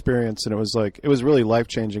experience, and it was really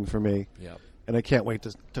life-changing for me. Yeah. And I can't wait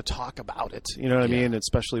to talk about it. You know what I mean?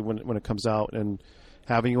 Especially when it comes out, and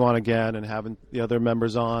having you on again and having the other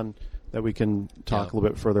members on, that we can talk a little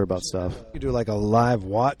bit further about stuff. You do like a live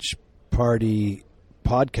watch party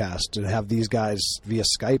podcast and have these guys via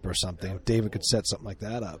Skype or something. David could set something like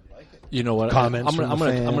that up. You know what? Comments I'm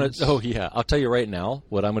gonna. Oh yeah, I'll tell you right now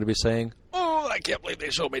what I'm going to be saying. Oh, I can't believe they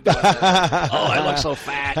showed me doing that. Oh, I look so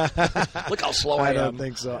fat. Look how slow I am. I don't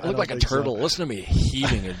think so. I look like a turtle. Listen to me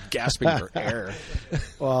heaving and gasping for air.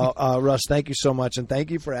 Well, Russ, thank you so much, and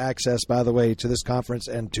thank you for access, by the way, to this conference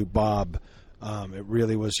and to Bob. It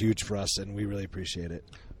really was huge for us, and we really appreciate it.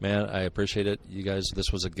 Man, I appreciate it. You guys,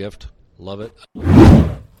 this was a gift. Love it.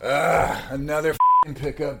 Another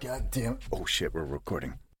pickup. God damn. Oh shit, we're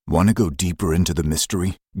recording. Want to go deeper into the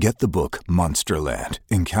mystery? Get the book Monsterland,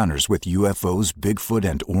 Encounters with UFOs, Bigfoot,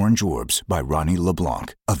 and Orange Orbs by Ronnie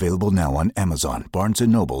LeBlanc. Available now on Amazon, Barnes &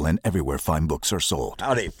 Noble, and everywhere fine books are sold.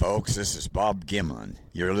 Howdy, folks. This is Bob Gimlin.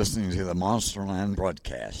 You're listening to the Monsterland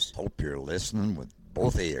broadcast. Hope you're listening with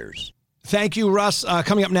both ears. Thank you, Russ.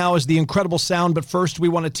 Coming up now is the incredible sound, but first we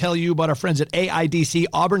want to tell you about our friends at AIDC,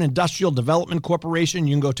 Auburn Industrial Development Corporation.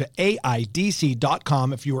 You can go to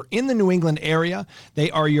AIDC.com if you are in the New England area.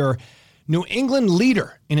 They are your New England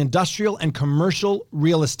leader in industrial and commercial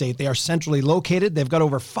real estate. They are centrally located. They've got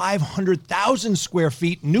over 500,000 square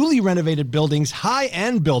feet, newly renovated buildings,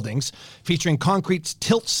 high-end buildings, featuring concrete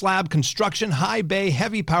tilt slab construction, high bay,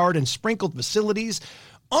 heavy-powered, and sprinkled facilities.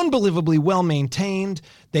 Unbelievably well-maintained.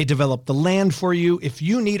 They develop the land for you. If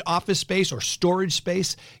you need office space or storage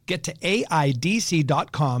space, get to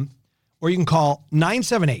AIDC.com, or you can call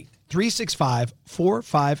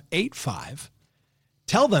 978-365-4585.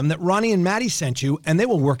 tell them that Ronnie and Maddie sent you, and they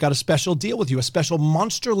will work out a special deal with you, a special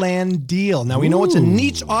Monsterland deal. Now, we know it's a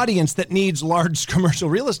niche audience that needs large commercial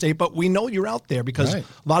real estate, but we know you're out there because a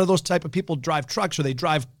lot of those type of people drive trucks or they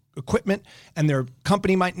drive equipment, and their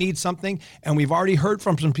company might need something. And we've already heard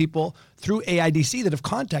from some people through AIDC that have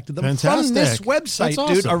contacted them from this website,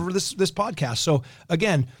 dude, or this podcast. So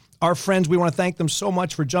again, our friends, we want to thank them so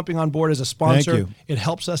much for jumping on board as a sponsor. Thank you. It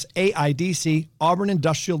helps us. AIDC, Auburn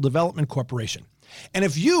Industrial Development Corporation. And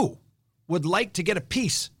if you would like to get a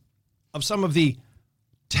piece of some of the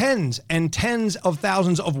tens and tens of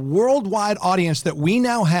thousands of worldwide audience that we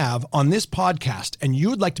now have on this podcast, and you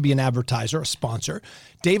would like to be an advertiser, a sponsor,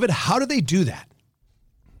 David, how do they do that?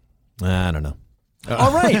 I don't know.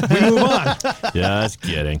 All right, we move on. Just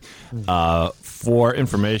kidding. For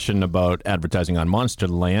information about advertising on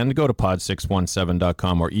Monsterland, go to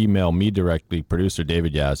pod617.com or email me directly, producer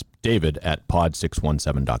David Yaz, David at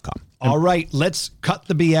pod617.com. All right, let's cut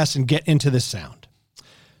the BS and get into this sound.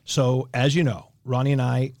 So, as you know, Ronnie and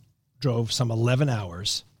I drove some 11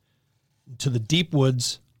 hours to the deep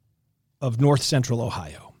woods of north central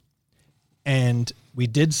Ohio. And we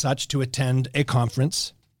did such to attend a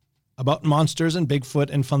conference about monsters and Bigfoot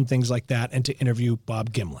and fun things like that, and to interview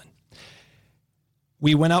Bob Gimlin.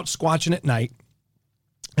 We went out squatching at night,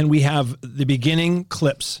 and we have the beginning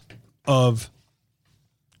clips of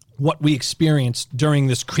what we experienced during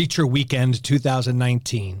this Creature Weekend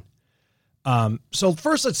 2019. So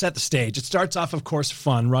first, let's set the stage. It starts off, of course,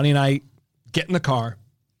 fun. Ronnie and I get in the car.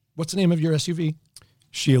 What's the name of your SUV?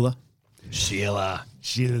 Sheila.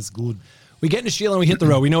 Sheila's good. We get into Sheila and we hit the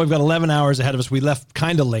road. We know we've got 11 hours ahead of us. We left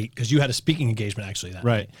kind of late because you had a speaking engagement actually that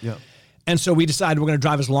night. Yeah. And so we decided we're going to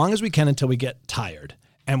drive as long as we can until we get tired,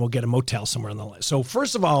 and we'll get a motel somewhere on the list. So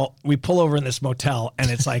first of all, we pull over in this motel, and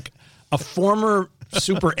it's like a former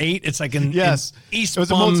Super 8. It's like in East It was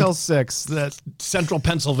Plum, a Motel 6. that's central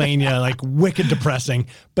Pennsylvania, like wicked depressing.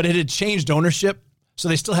 But it had changed ownership, so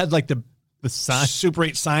they still had like the Super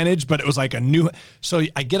 8 signage, but it was like a new. So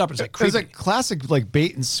I get up, it's like creepy. It was a classic like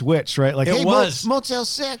bait and switch, right? Like, It hey, was. Motel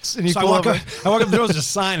 6. And you So I pull walk over. up, there was a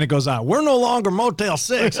sign that goes out, we're no longer Motel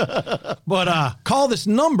 6, but call this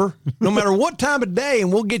number no matter what time of day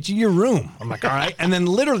and we'll get you your room. I'm like, all right. And then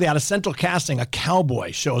literally out of central casting, a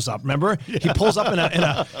cowboy shows up. Remember? He pulls up in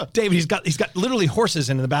a David, he's got literally horses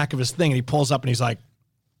in the back of his thing, and he pulls up and he's like,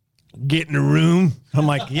 get in the room. I'm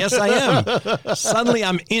like, yes, I am. Suddenly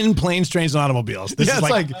I'm in Planes, Trains, and Automobiles. This is it's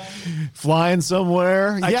like flying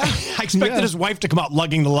somewhere. I expected his wife to come out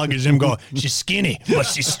lugging the luggage and him go, she's skinny, but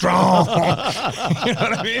she's strong. You know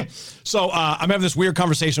what I mean? So I'm having this weird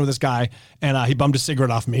conversation with this guy, and he bummed a cigarette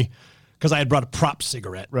off me because I had brought a prop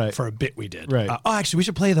cigarette for a bit we did. Right. Actually, we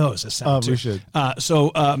should play those. As sound too. We should.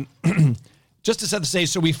 So just to set the stage,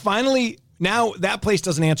 so we finally, now that place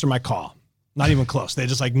doesn't answer my call. Not even close. They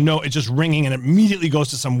just like, no, it's just ringing and it immediately goes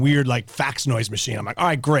to some weird like fax noise machine. I'm like, all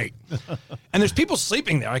right, great. And there's people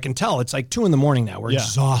sleeping there. I can tell. It's like 2 a.m. now. We're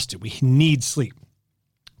exhausted. We need sleep.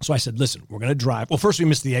 So I said, listen, we're going to drive. Well, first we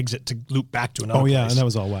missed the exit to loop back to another place. And that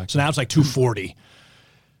was all whack. So now it's like 2:40.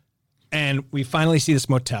 And we finally see this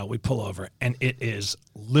motel. We pull over and it is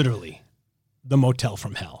literally the motel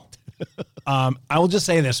from hell. I will just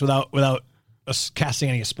say this without us casting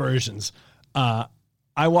any aspersions.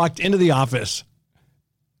 I walked into the office.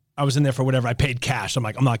 I was in there for whatever. I paid cash. I'm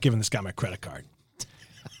like, I'm not giving this guy my credit card.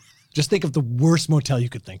 Just think of the worst motel you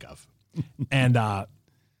could think of. And I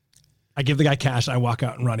give the guy cash. I walk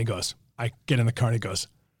out and Ronnie goes, I get in the car and he goes,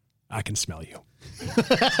 I can smell you.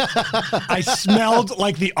 I smelled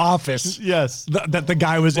like the office. Yes. That the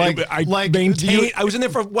guy was Like- in. I like maintained. you- I was in there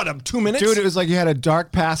for what, 2 minutes? Dude, it was like you had a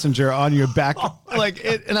dark passenger on your back.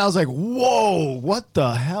 And I was like, whoa, what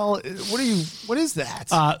the hell? What is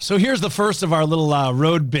that? So here's the first of our little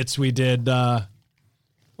road bits we did.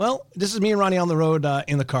 Well, this is me and Ronnie on the road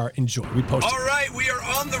in the car. Enjoy. We posted. All right, we are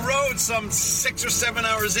on the road some 6 or 7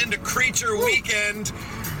 hours into Creature Weekend.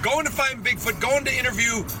 Going to find Bigfoot, going to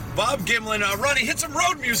interview Bob Gimlin. Ronnie, hit some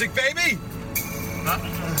road music, baby.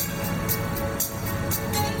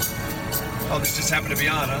 Oh, this just happened to be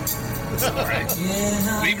on, huh? That's all right.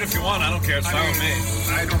 Leave it if you want. I don't care. It's fine with me.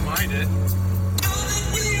 I don't mind it.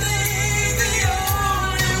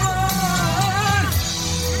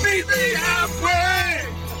 Meet me halfway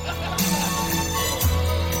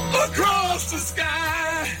across the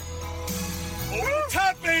sky. Oh,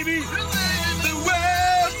 top, baby. The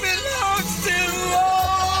world belongs to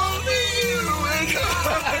only you and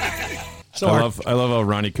I. So I love how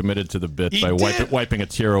Ronnie committed to the bit by wiping a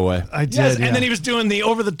tear away. I did, Yes, yeah. and then he was doing the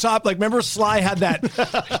over the top. Like, remember Sly had that?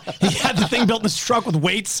 He had the thing built in his truck with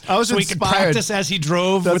weights, I was so he could inspired. practice as he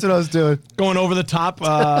drove. That's what I was doing. Going over the top.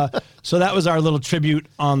 So that was our little tribute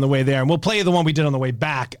on the way there, and we'll play you the one we did on the way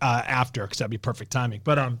back after, because that'd be perfect timing.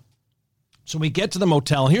 But so we get to the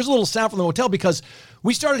motel, and here's a little sound from the motel because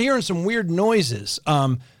we started hearing some weird noises.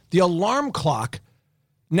 The alarm clock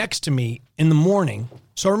next to me in the morning.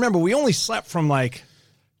 So remember, we only slept from like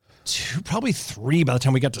 2, probably 3 by the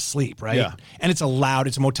time we got to sleep, right? Yeah. And it's a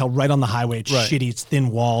motel right on the highway. It's Right. shitty. It's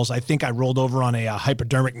thin walls. I think I rolled over on a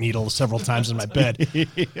hypodermic needle several times in my bed.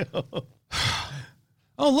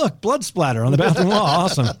 Oh, look, blood splatter on the bathroom wall.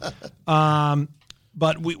 Awesome.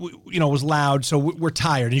 But we it was loud, so we're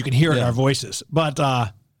tired, and you can hear it in our voices. But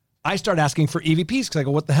I start asking for EVPs because I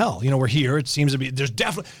go, what the hell? We're here. It seems to be, there's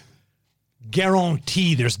definitely,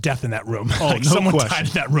 guarantee there's death in that room. Oh, like no someone question. died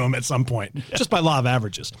in that room at some point, just by law of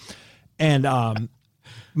averages. And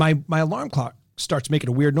my alarm clock starts making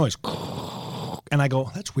a weird noise. And I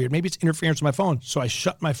go, that's weird. Maybe it's interference with my phone. So I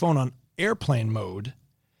shut my phone on airplane mode,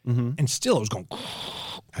 and still it was going.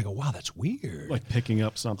 I go, wow, that's weird. Like picking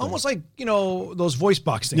up something. Almost like, those voice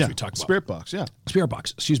box things we talked about. Spirit box, yeah. Spirit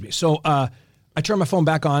box, excuse me. So I turn my phone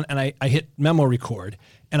back on, and I hit memo record,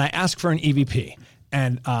 and I ask for an EVP.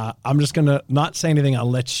 And I'm just going to not say anything. I'll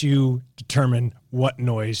let you determine what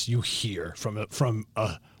noise you hear from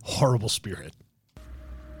a horrible spirit.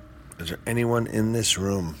 Is there anyone in this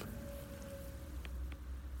room?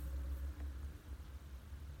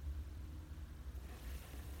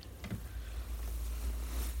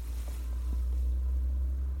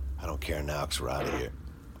 I don't care now because we're out of here.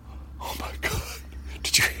 Oh my God.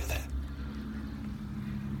 Did you hear that?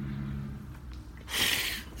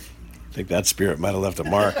 I think that spirit might have left a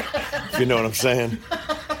mark, if you know what I'm saying.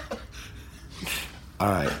 All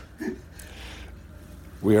right.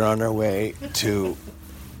 We are on our way to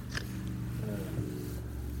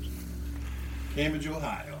Cambridge,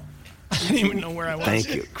 Ohio. I didn't even know where I was.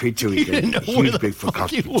 Thank you. Creature You Weekend, didn't know where huge the Bigfoot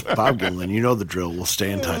fuck you conference. were. Bob Gimlin, you know the drill. We'll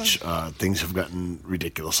stay in touch. Things have gotten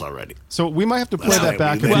ridiculous already. So we might have to play Last that night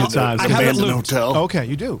back we a few abandoned times. the abandoned hotel. Okay,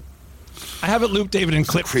 you do. I have it looped, David, in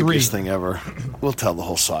clip 3. Creepiest thing ever. We'll tell the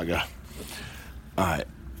whole saga. All right.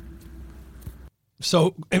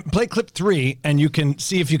 So play clip 3, and you can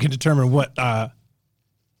see if you can determine what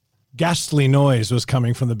ghastly noise was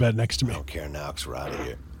coming from the bed next to me. I don't care now because we're out of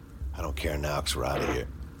here. I don't care now because we're out of here.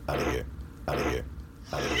 Out of here. Out of here.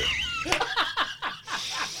 Out of here.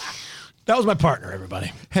 That was my partner,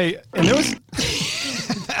 everybody. Hey, and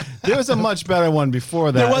there was a much better one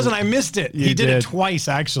before that. There wasn't. I missed it. You He did it did. twice,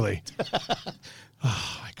 actually.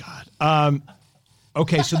 Oh, my God.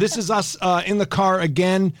 Okay, so this is us in the car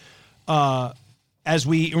again. As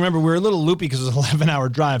we remember, we were a little loopy because it was an 11-hour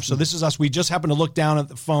drive. So this is us. We just happened to look down at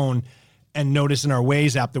the phone and notice in our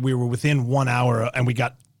Waze app that we were within 1 hour, and we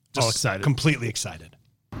got All excited. completely excited.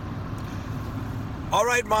 All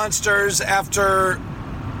right, monsters, after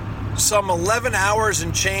some 11 hours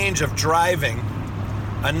and change of driving,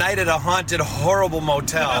 a night at a haunted, horrible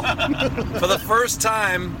motel, for the first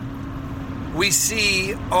time, we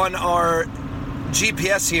see on our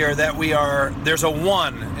GPS here that there's a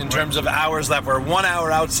 1 in terms of hours left. We're 1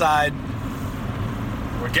 hour outside.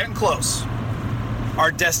 We're getting close.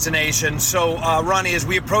 Our destination. So, Ronnie, as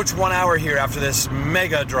we approach 1 hour here after this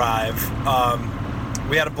mega drive,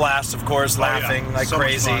 we had a blast, of course, laughing like So much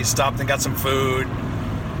crazy. fun. Stopped and got some food.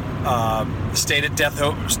 Stayed at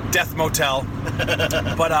Death Motel.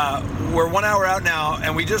 But we're 1 hour out now,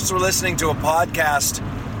 and we just were listening to a podcast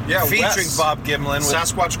featuring Wes. Bob Gimlin. With,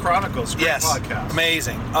 Sasquatch Chronicles. Great yes, podcast.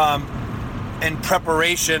 amazing. In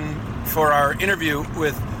preparation for our interview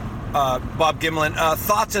with Bob Gimlin,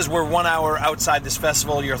 thoughts as we're 1 hour outside this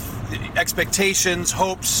festival, your expectations,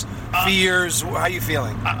 hopes, fears, how are you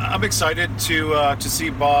feeling? I'm excited to see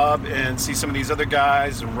Bob and see some of these other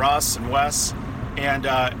guys and Russ and Wes. And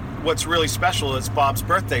what's really special is Bob's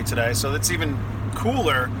birthday today, so it's even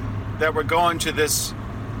cooler that we're going to this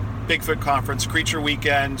Bigfoot conference, Creature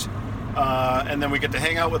Weekend, and then we get to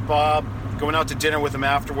hang out with Bob, going out to dinner with him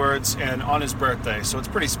afterwards, and on his birthday. So it's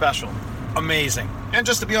pretty special. Amazing. And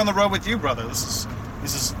just to be on the road with you, brother. This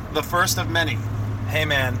is the first of many. Hey,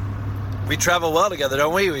 man, we travel well together,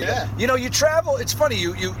 don't we? Yeah. You know, you travel. It's funny.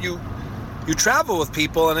 You travel with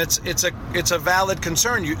people, and it's a valid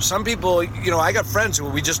concern. Some people, I got friends who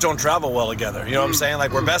we just don't travel well together. You know what I'm saying?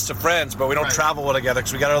 Like we're best of friends, but we don't travel well together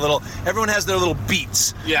because we got our little. Everyone has their little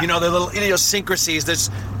beats. Yeah. Their little idiosyncrasies. There's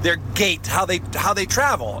their gait, how they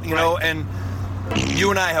travel. You know, and you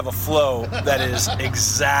and I have a flow that is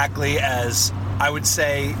exactly as I would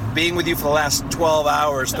say being with you for the last 12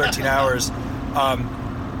 hours, 13 hours,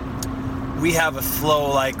 we have a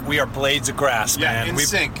flow like we are blades of grass, man. In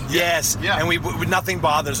sync. Yes. Yeah. And we nothing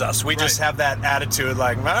bothers us. We just have that attitude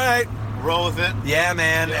like, all right. Roll with it. Yeah,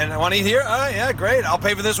 man. Yeah. And I want to eat here? All right, yeah, great. I'll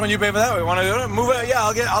pay for this one, you pay for that one. We want to move it? Yeah,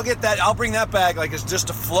 I'll get that. I'll bring that back. Like, it's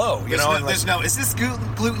just a flow, you know? Is this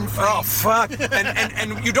gluten-free? Oh, fuck.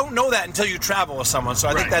 and you don't know that until you travel with someone. So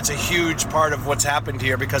I think that's a huge part of what's happened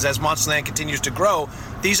here, because as Monsterland continues to grow,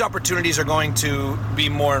 these opportunities are going to be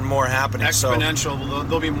more and more happening. Exponential. So,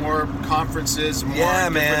 there'll be more conferences, more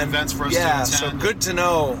different events for us to attend. So good to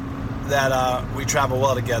know that we travel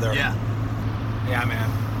well together. Yeah. Yeah,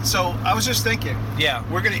 man. So I was just thinking,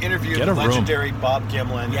 we're going to interview the legendary Bob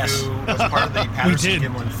Gimlin, who was part of the Patterson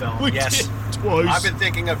Gimlin film. We did twice. I've been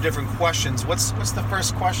thinking of different questions. What's the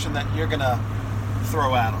first question that you're going to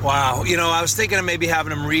throw at him? Wow, I was thinking of maybe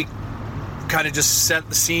having him kind of just set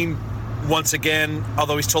the scene once again.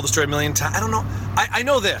 Although he's told the story a million times, I don't know. I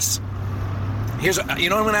know this. Here's what I'm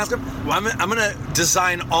going to ask him. I'm going to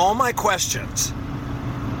design all my questions,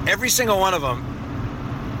 every single one of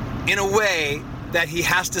them, in a way that he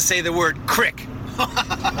has to say the word crick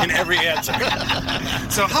in every answer.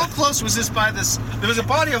 So how close was this by this? There was a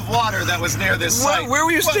body of water that was near this site. Where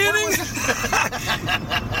were you standing?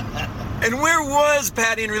 And where was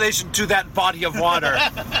Patty in relation to that body of water?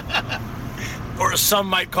 Or some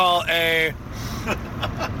might call a...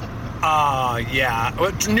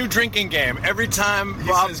 new drinking game. Every time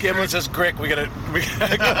Bob Gimlin says crick, we gotta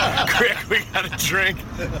drink.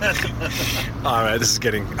 All right, this is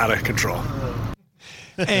getting out of control.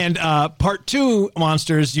 And part 2,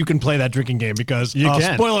 Monsters, you can play that drinking game because,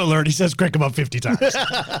 spoiler alert, he says crick about 50 times.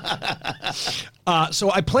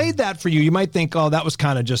 So I played that for you. You might think, that was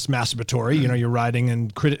kind of just masturbatory. You're riding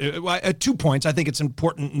and... at 2 points, I think it's an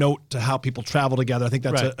important note to how people travel together. I think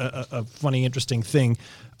that's a funny, interesting thing.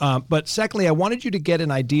 But secondly, I wanted you to get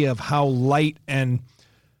an idea of how light and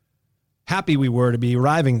happy we were to be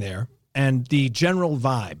arriving there and the general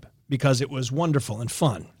vibe, because it was wonderful and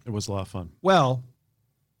fun. It was a lot of fun. Well...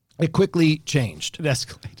 it quickly changed. It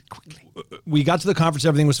escalated quickly. We got to the conference,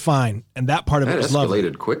 everything was fine, and that part of it was lovely. It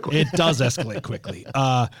escalated quickly. It does escalate quickly.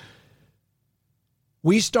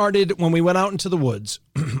 We started, when we went out into the woods,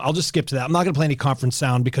 I'll just skip to that. I'm not going to play any conference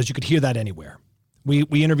sound because you could hear that anywhere.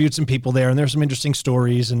 We interviewed some people there, and there's some interesting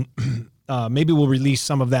stories, and maybe we'll release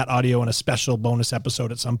some of that audio in a special bonus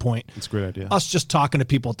episode at some point. It's a great idea. Us just talking to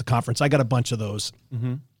people at the conference. I got a bunch of those.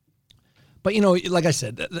 Mm-hmm. But, like I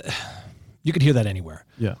said, you could hear that anywhere.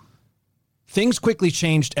 Yeah. Things quickly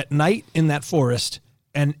changed at night in that forest,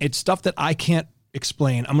 and it's stuff that I can't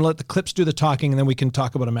explain. I'm going to let the clips do the talking, and then we can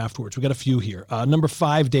talk about them afterwards. We got a few here. Number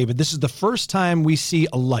 5, David, this is the first time we see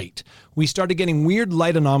a light. We started getting weird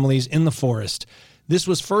light anomalies in the forest. This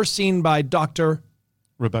was first seen by Dr.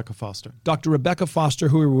 Rebecca Foster. Dr. Rebecca Foster,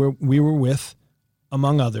 who we were with,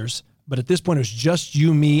 among others. But at this point, it was just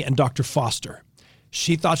you, me, and Dr. Foster.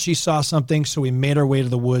 She thought she saw something, so we made our way to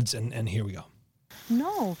the woods, and here we go.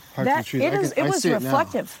 No, it was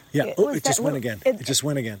reflective. Yeah, it just went again. It just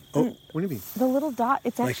went again. Oh, what do you mean? The little dot,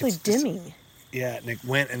 it's actually dimming. Yeah, and it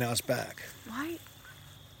went, and now it's back. Why is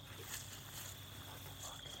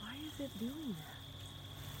it doing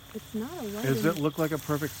that? It's not a light. Does it look like a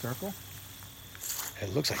perfect circle?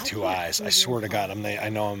 It looks like 2 eyes. I swear to God, I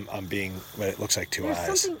know I'm being, but it looks like 2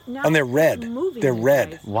 eyes. Now And they're red. They're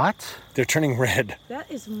red. Guys. What? They're turning red. That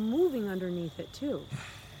is moving underneath it too.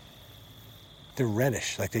 They're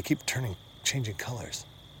reddish. Like they keep changing colors.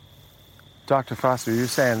 Dr. Foster, you're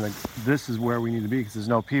saying that this is where we need to be because there's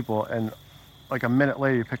no people, and like a minute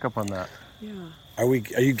later you pick up on that. Yeah. Are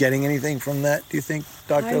you getting anything from that, do you think,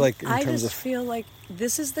 Doctor? I just feel like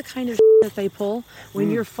this is the kind of that they pull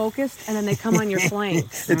when you're focused and then they come on your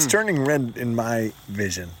flanks. It's turning red in my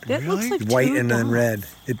vision. It looks like white and then red.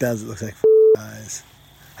 It does. It looks like eyes.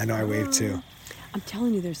 I know I waved too. I'm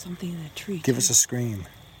telling you, there's something in that tree. Give us a scream.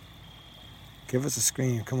 Give us a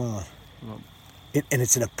scream. Come on. And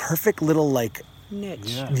it's in a perfect little niche.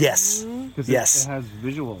 Yes. Yes. It has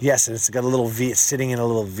visuals. Yes, and it's got a little V. It's sitting in a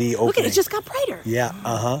little V opening. Look at it. It just got brighter. Yeah.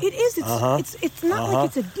 It is. It's not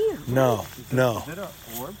like it's a deer. No. Is it an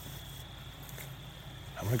orb?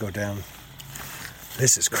 I'm gonna go down.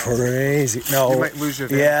 This is crazy. No. You might lose your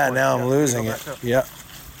now I'm losing it. Yeah.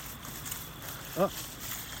 Oh.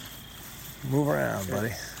 Move around,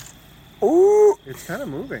 buddy. Ooh. It's kind of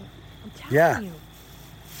moving. I'm telling you.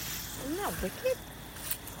 Isn't that wicked?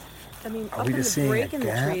 I mean, Are up we in just the seeing break a in the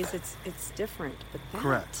gap? trees, it's different. But that,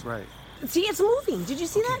 Correct. Right. See, it's moving. Did you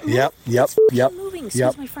see that? Yep. It's moving.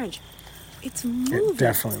 Excuse my French. It's moving. It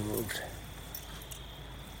definitely moved.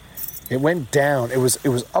 It went down. It was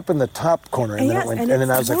up in the top corner, and then Yes, it went, and and then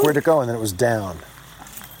it's I was like, moved. where'd it go? And then it was down.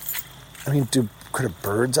 I mean, could a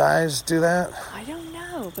bird's eyes do that? I don't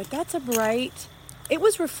know, but that's a bright. It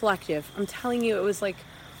was reflective. I'm telling you, it was like.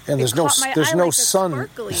 And it there's no caught my there's eye no like a sun.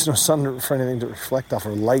 sparkly. There's no sun for anything to reflect off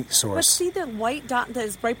or light But source. see the white dot that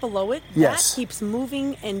is right below it? Yes. That keeps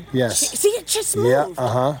moving and. Yes. See, it just moved. Yeah. Uh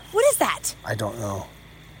huh. What is that? I don't know.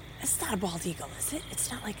 It's not a bald eagle, is it?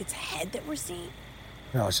 It's not like its head that we're seeing.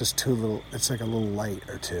 No, it's just two little. It's like a little light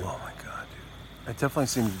or two. Oh my god, dude! It definitely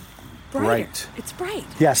seemed Brighter. bright. It's bright.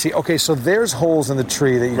 Yeah. See. Okay. So there's holes in the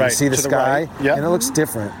tree that you can Right, see the to the sky, right. Yeah. and it looks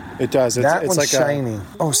different. It does. That It's one's like shiny.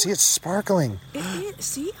 Oh, see, it's sparkling. It is.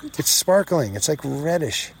 See, It's sparkling. It's like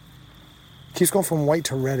reddish. Keeps going from white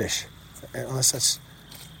to reddish. Unless that's.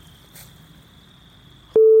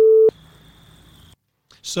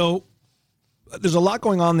 So there's a lot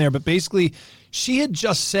going on there, but basically, she had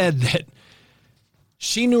just said that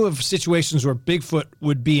she knew of situations where Bigfoot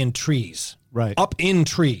would be in trees. Right. Up in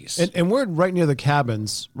trees. And we're right near the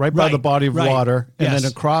cabins, right by Right, the body of right. water. And Yes.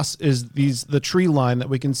 then across is the tree line that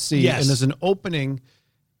we can see. Yes. And there's an opening,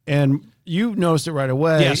 and you noticed it right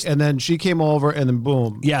away. Yes. And then she came over, and then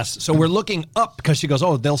boom. Yes. So we're looking up because she goes,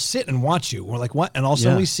 oh, they'll sit and watch you. We're like, what? And all of a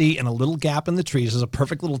sudden Yeah. we see in a little gap in the trees, there's a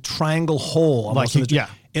perfect little triangle hole. almost Like in the tree. yeah.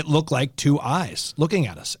 It looked like two eyes looking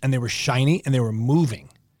at us, and they were shiny and they were moving.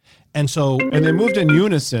 And so. And they moved in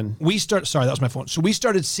unison. Sorry, that was my phone. So we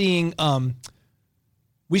started seeing.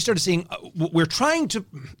 We're trying to,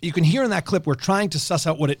 you can hear in that clip, we're trying to suss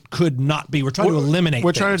out what it could not be. We're trying to eliminate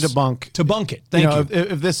We're trying to things. debunk it. Thank you.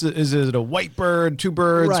 If this is it a white bird, two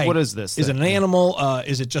birds? Right. What is this? Is it thing? an animal?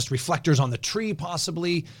 Is it just reflectors on the tree,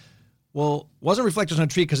 possibly? Well, it wasn't reflectors on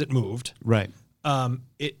the tree because it moved. Right.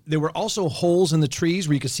 There were also holes in the trees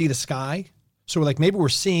where you could see the sky. So we're like, maybe we're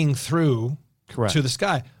seeing through Correct. to the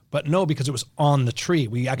sky. But no, because it was on the tree.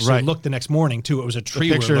 We actually Right. looked the next morning, too. It was a The tree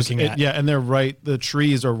we were pictures, looking at. yeah, and they're right. The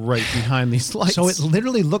trees are right behind these lights. So it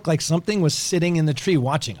literally looked like something was sitting in the tree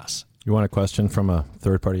watching us. You want a question from a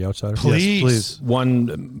third-party outsider? Please. Yes, please.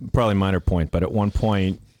 One probably minor point, but at one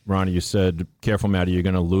point, Ronnie, you said, "Careful, Maddie, you're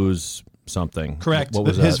going to lose something." Correct. What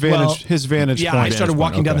was His that? vantage Yeah, point. I started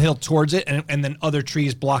walking down the Okay. hill towards it, and then other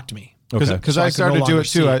trees blocked me. Because So I could started no to do longer it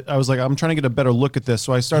too. see I was like, I'm trying to get a better look at this.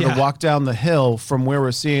 So I started Yeah. to walk down the hill from where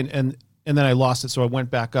we're seeing, and then I lost it. So I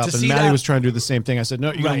went back up, To and see Maddie that- was trying to do the same thing. I said, no,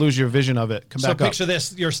 you're going Right. to lose your vision of it. Come So back up. picture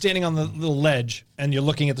this: you're standing on the little ledge, and you're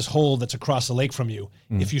looking at this hole that's across the lake from you.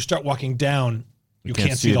 If you start walking down, you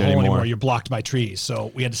can't see it the hole anymore. anymore. You're blocked by trees.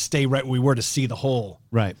 So we had to stay right where we were to see the hole.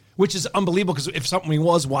 Right. Which is unbelievable because if something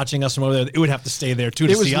was watching us from over there, it would have to stay there too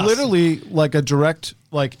to It was see us. literally like a direct,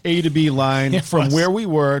 like A to B line It from was. where we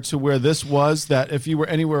were to where this was. That if you were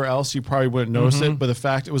anywhere else, you probably wouldn't notice Mhm. it. But the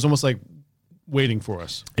fact, it was almost like waiting for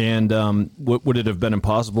us. And would it have been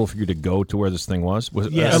impossible for you to go to where this thing was?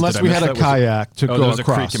 Yes. Unless we had a kayak to go there was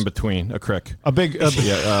across. a creek in between, a creek. A big, That's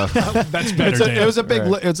better. it was a big,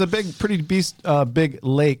 it's a big, pretty big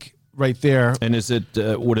lake right there. And is it?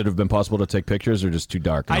 Would it have been possible to take pictures, or just too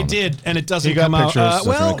dark? I did, and it doesn't You got come out. pictures. Doesn't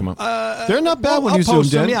Well, really come out. They're not bad when I'll you zoom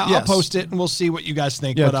post them. in. Yeah, I'll Yes. post it, and we'll see what you guys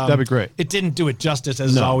think. Yeah, but, that'd be great. It didn't do it justice,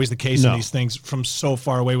 as is No. always the case No. in these things from so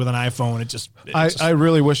far away with an iPhone. It just I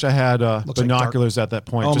really wish I had Looks like binoculars at that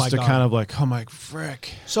point, Oh just my to God. kind of like, oh my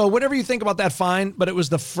frick. So whatever you think about that, fine. But it was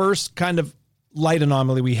the first kind of light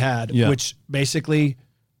anomaly we had, Yeah. which basically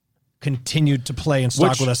continued to play and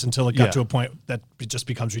stalk Which- with us until it got yeah. to a point that it just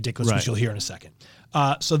becomes ridiculous, Right. which you'll hear in a second.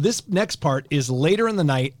 So this next part is later in the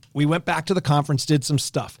night. We went back to the conference, did some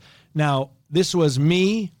stuff. Now, this was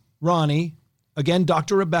me, Ronnie, again,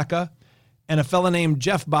 Dr. Rebecca, and a fella named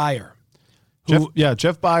Jeff Byer.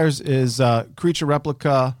 Jeff Byers is Creature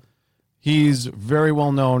Replica. He's very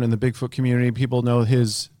well known in the Bigfoot community. People know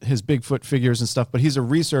his Bigfoot figures and stuff, but he's a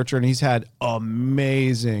researcher and he's had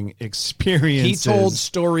amazing experiences. He told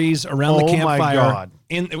stories around the Oh my campfire God.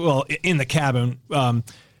 in the cabin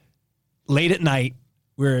late at night.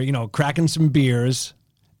 We're cracking some beers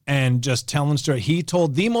and just telling story. He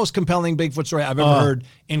told the most compelling Bigfoot story I've ever heard,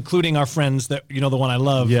 including our friends that the one I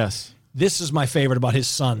love. Yes. This is my favorite about his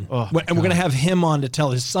son. Oh, and we're going to have him on to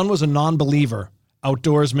tell. His son was a non-believer,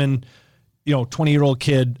 outdoorsman, 20-year-old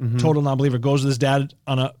kid, Mm-hmm. total non-believer, goes with his dad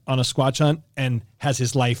on a Squatch hunt and has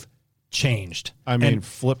his life changed. I mean, And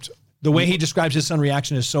flipped. the way he describes his son's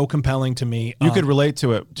reaction is so compelling to me. You could relate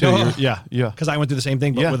to it too. No. Yeah. Because I went through the same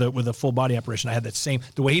thing, but Yeah. with a full body operation. I had that same,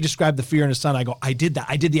 the way he described the fear in his son, I go, I did that.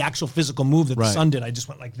 I did the actual physical move that the Right. son did. I just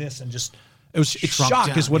went like this and just, it's Shrunk shock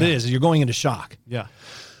down, is what it yeah. is. You're going into shock. Yeah.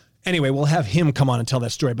 Anyway, we'll have him come on and tell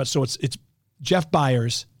that story. But so it's Jeff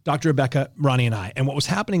Byers Dr. Rebecca, Ronnie, and I. And what was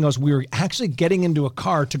happening was we were actually getting into a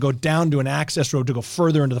car to go down to an access road to go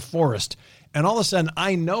further into the forest. And all of a sudden,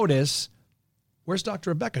 I notice, where's Dr.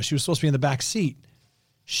 Rebecca? She was supposed to be in the back seat.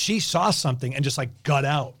 She saw something and just like got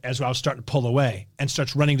out as I was starting to pull away and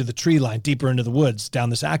starts running to the tree line deeper into the woods down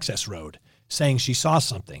this access road, saying she saw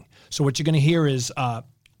something. So what you're going to hear is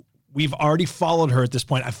we've already followed her at this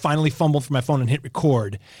point. I finally fumbled for my phone and hit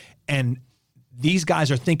record. And these guys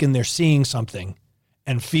are thinking they're seeing something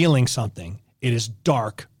and feeling something. It is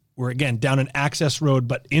dark. We're, again, down an access road,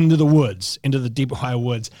 but into the woods, into the deep Ohio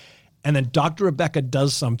woods. And then Dr. Rebecca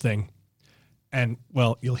does something, and,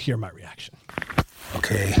 well, you'll hear my reaction.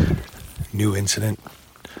 Okay, new incident.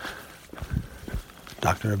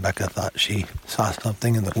 Dr. Rebecca thought she saw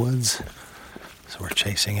something in the woods, so we're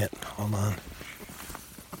chasing it. Hold on.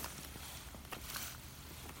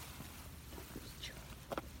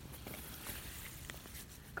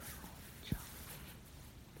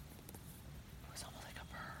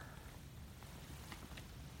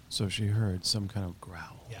 So she heard some kind of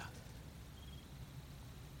growl. Yeah.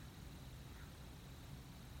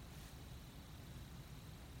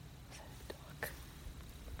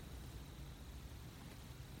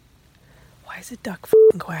 Why is a duck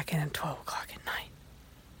f***ing quacking at 12 o'clock at night?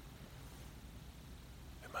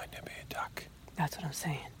 It might not be a duck. That's what I'm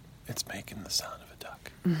saying. It's making the sound of a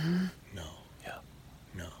duck. Mm-hmm. No. Yeah.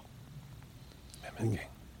 No. Mimicking.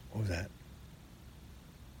 What was that?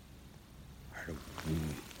 I heard a boom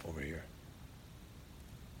over here.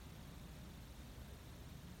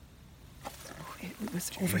 It was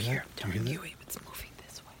Did you over hear here. that? Did you hear Telling you it's moving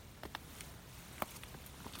this way.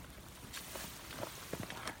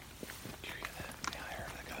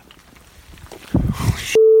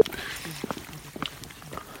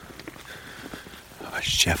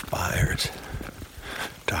 Jeff Byers,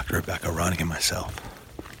 Dr. Rebecca, Ronnie, and myself.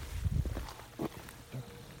 We're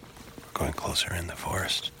going closer in the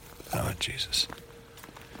forest. Oh, Jesus.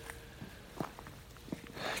 I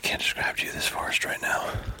can't describe to you this forest right now.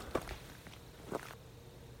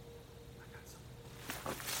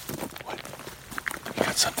 What? You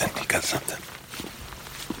got something? You got something?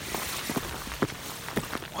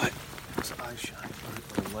 What? It's eye shine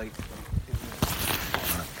or light.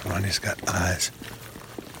 Ronnie's got eyes.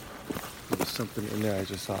 There's something in there. I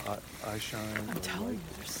just saw eye shine. I'm telling you,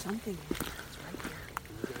 there's something.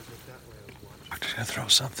 I'm just gonna throw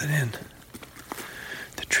something in.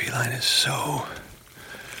 The tree line is so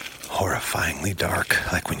horrifyingly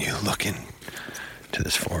dark. Like when you look into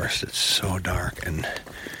this forest, it's so dark. And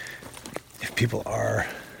if people are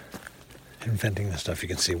inventing this stuff, you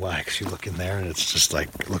can see why. Because you look in there and it's just like,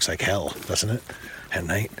 it looks like hell, doesn't it? At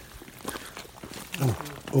night.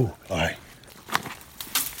 Oh, all right.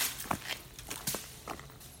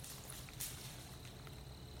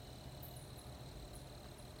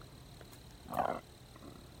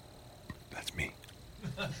 That's me.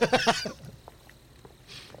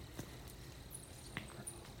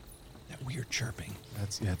 That weird chirping.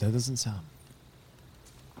 That doesn't sound.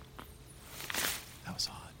 That was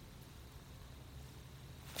odd.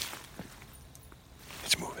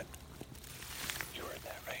 It's moving. You heard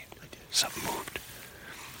that, right? I did. Something moved.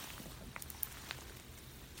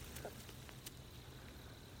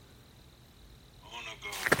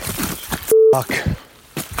 Fuck.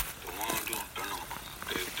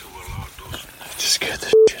 I just scared the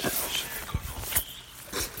shit out of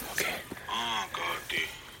me. Okay.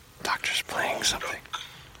 Doctor's playing something.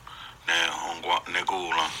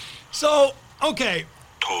 So, okay.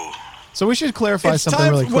 So we should clarify It's something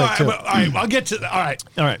time really for- quick, well, too. All right, I'll get to. All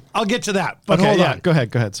right. I'll get to that. But Okay, hold yeah, on. Go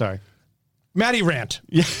ahead. Sorry. Maddie rant.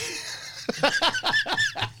 Yeah.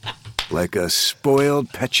 Like a spoiled,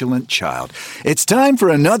 petulant child. It's time for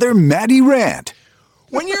another Maddie rant.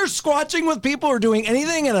 When you're squatching with people or doing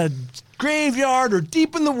anything in a graveyard or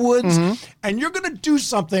deep in the woods, and you're going to do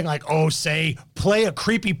something like, say, play a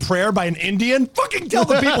creepy prayer by an Indian, fucking tell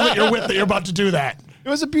the people that you're with that you're about to do that. It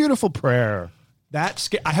was a beautiful prayer. I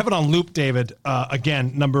have it on loop, David.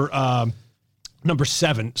 Again, number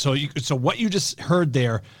 7. So what you just heard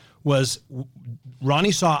there was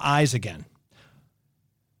Ronnie saw eyes again.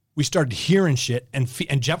 We started hearing shit, and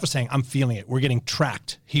Jeff was saying, I'm feeling it. We're getting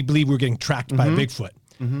tracked. He believed we were getting tracked by a Bigfoot.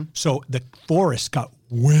 So the forest got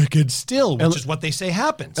wicked still, which is what they say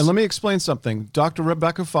happens. And let me explain something. Dr.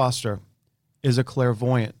 Rebecca Foster is a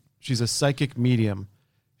clairvoyant. She's a psychic medium.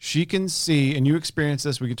 She can see, and you experience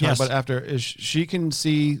this, we can talk Yes. about it after, is she can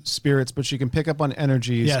see spirits, but she can pick up on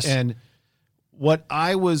energies. Yes. And what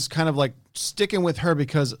I was kind of like sticking with her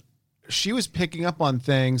because she was picking up on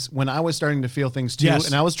things when I was starting to feel things too. Yes.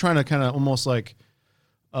 And I was trying to kind of almost like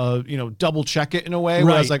double check it in a way.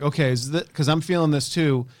 Where I was Right. like, okay, is this because I'm feeling this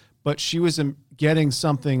too? But she was getting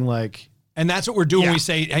something like. And that's what we're doing. When we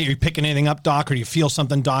say, "Hey, are you picking anything up, Doc, or do you feel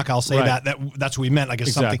something, Doc?" I'll say Right. that's what we meant. Like, is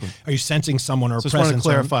Exactly. something? Are you sensing someone or a So just wanted to presence?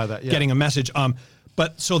 clarify or that, yeah. Getting a message.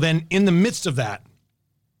 But so then in the midst of that,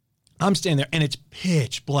 I'm standing there and it's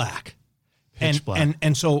pitch black. Pitch black.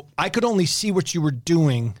 And so I could only see what you were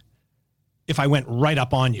doing if I went right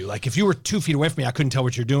up on you. Like if you were 2 feet away from me, I couldn't tell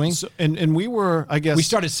what you're doing. So, and we were, I guess, we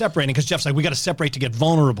started separating because Jeff's like, we got to separate to get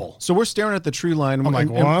vulnerable. So we're staring at the tree line. I'm like,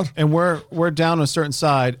 what? And we're down a certain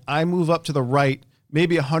side. I move up to the right,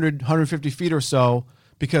 maybe 100, 150 feet or so,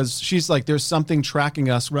 because she's like, there's something tracking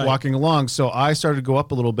us walking along. So I started to go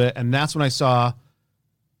up a little bit, and that's when I saw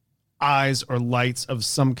eyes or lights of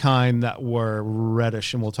some kind that were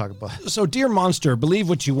reddish, and we'll talk about it. So, dear monster, believe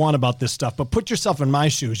what you want about this stuff, but put yourself in my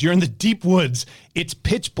shoes. You're in the deep woods. It's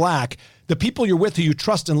pitch black. The people you're with who you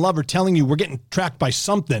trust and love are telling you we're getting tracked by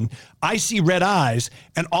something. I see red eyes,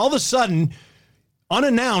 and all of a sudden,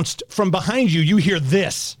 unannounced from behind you, you hear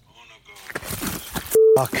this.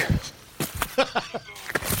 Fuck.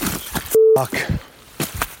 Fuck.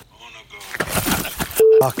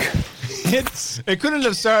 Fuck. It couldn't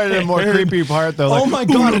have started in a more creepy part, though. Oh Like, my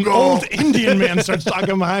God, an old Indian man starts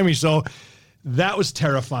talking behind me. So that was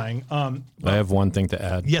terrifying. I have one thing to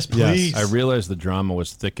add. Yes, please. I realized the drama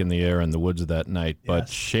was thick in the air in the woods that night, but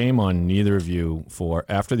shame on neither of you for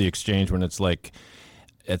after the exchange when it's like,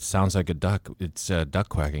 it sounds like a duck. It's duck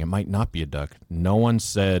quacking. It might not be a duck. No one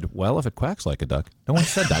said, well, if it quacks like a duck. No one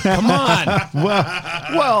said that. Come on.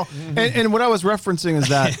 well, and what I was referencing is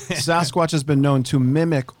that Sasquatch has been known to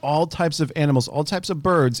mimic all types of animals, all types of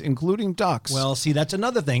birds, including ducks. Well, see, that's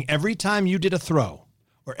another thing. Every time you did a throw,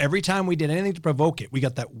 or every time we did anything to provoke it, we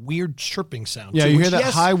got that weird chirping sound. Yeah, too, you which, hear that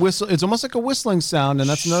yes, high whistle. It's almost like a whistling sound, and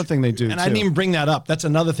that's another thing they do, and I didn't even bring that up. That's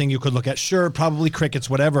another thing you could look at. Sure, probably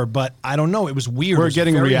crickets, whatever, but I don't know. It was weird. We're It was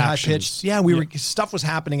getting very reactions. high-pitched. Yeah, we were. Stuff was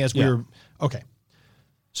happening as we were. Okay,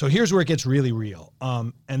 so here's where it gets really real.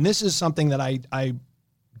 And this is something that I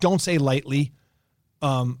don't say lightly.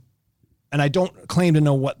 And I don't claim to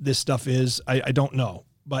know what this stuff is. I don't know,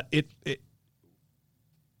 but it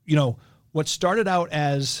what started out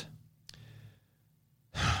as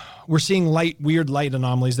we're seeing weird light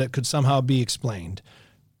anomalies that could somehow be explained,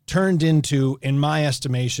 turned into, in my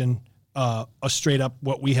estimation, a straight up,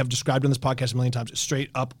 what we have described on this podcast a million times, a straight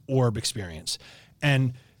up orb experience.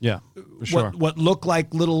 And yeah, for sure. What look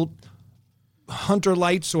like little hunter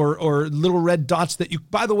lights or little red dots that you,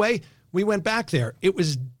 by the way, we went back there. It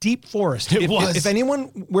was deep forest. If anyone,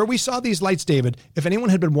 where we saw these lights, David, if anyone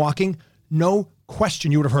had been walking, no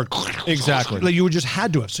question you would have heard. Exactly. Like you would just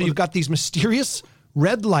had to have. So you've got these mysterious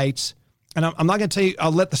red lights, and I'm not going to tell you,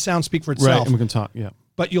 I'll let the sound speak for itself. Right, and we can talk, yeah.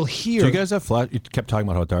 But you'll hear. Do you guys have flash? You kept talking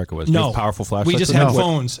about how dark it was. Do you No. have powerful flashlights? We just or had no?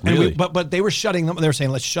 phones. Really? And but they were shutting them. They were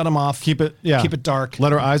saying, let's shut them off. Keep it dark.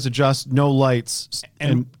 Let our eyes adjust, no lights.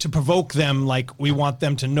 And to provoke them, like, we want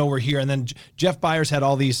them to know we're here. And then Jeff Byers had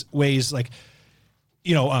all these ways, like,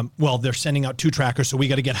 well, they're sending out 2 trackers, so we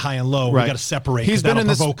got to get high and low. Right. We got to separate. He's been in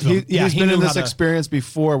this. Provoke them. He's he been knew in how this to- experience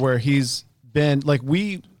before, where he's been like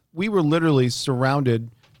we were literally surrounded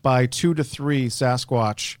by 2 to 3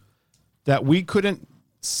 Sasquatch that we couldn't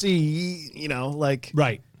see. Like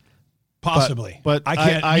right, possibly. But I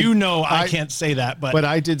can't. I can't say that. But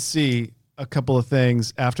I did see a couple of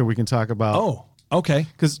things after we can talk about. Oh, okay.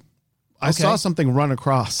 Because I saw something run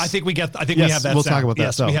across. I think we have that. Yes, sound. we'll talk about that.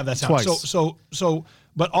 Yes, So, we have that sound. twice.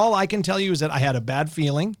 But all I can tell you is that I had a bad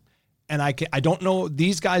feeling, and I don't know.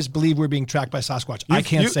 These guys believe we're being tracked by Sasquatch. I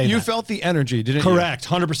can't say you that. felt the energy, didn't Correct,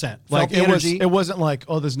 100%. Like it wasn't like,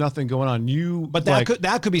 oh, there's nothing going on. But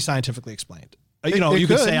that could be scientifically explained. It You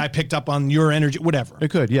could could. say I picked up on your energy, whatever. It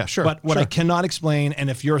could, yeah, sure. But what I sure. cannot explain, and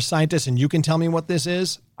if you're a scientist and you can tell me what this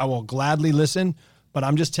is, I will gladly listen. But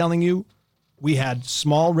I'm just telling you, we had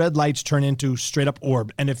small red lights turn into straight up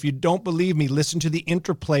orb. And if you don't believe me, listen to the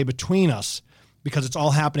interplay between us, because it's all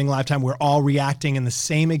happening live time. We're all reacting in the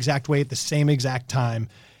same exact way at the same exact time.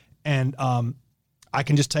 And I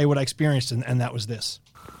can just tell you what I experienced, and that was this.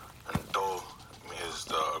 And though is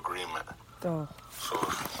the agreement. Duh. So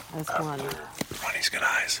That's one. Ronnie's got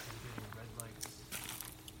eyes.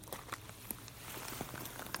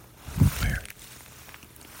 Where?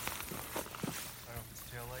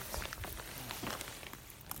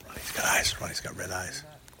 Ronnie's got eyes. Ronnie's got red eyes.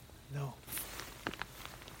 No.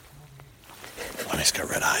 Ronnie's got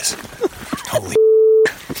red eyes. Holy.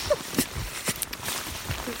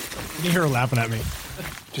 You can hear her laughing at me.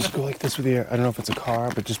 Just go like this with your, I don't know if it's a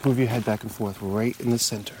car, but just move your head back and forth right in the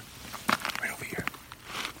center. Right over here.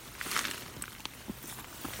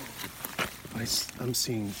 I'm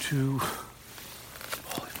seeing 2.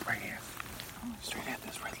 Holy straight ahead.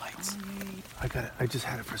 There's red lights. I got it. I just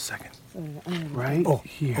had it for a second. Right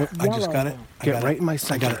here. I just got it. Get right in my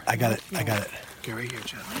center. I got it. Get right here,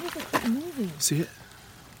 Jeff. Why is it moving? See it?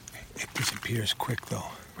 It disappears quick, though.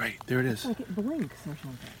 Right. There it is. Like it blinks or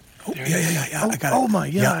something. Oh, yeah. I got it. Oh, my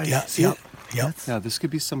God. Yeah. See it? Yep. Now, this could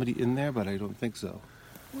be somebody in there, but I don't think so.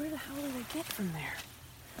 Where the hell do they get from there?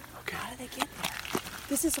 Okay. How do they get there?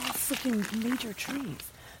 This is all freaking major trees.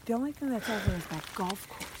 The only thing that's over is that golf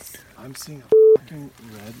course. I'm seeing a fucking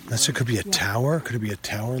red. That could be a tower. Could it be a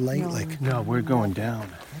tower light? No, we're going down.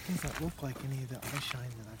 That doesn't look like any of the other shine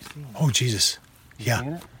that I've seen. Oh, Jesus.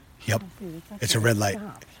 Yeah. Yep. It's a red light.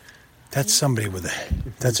 That's somebody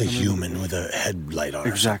that's a human with a headlight on.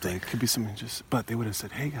 Exactly. It could be something but they would have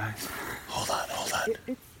said, hey, guys. Hold on.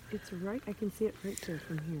 It's right. I can see it right there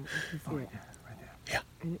from here. I can see it. Right there. Yeah.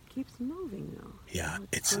 And it keeps moving though. Yeah,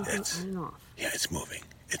 it's on and off. Yeah, it's moving.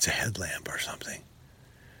 It's a headlamp or something.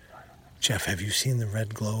 Jeff, have you seen the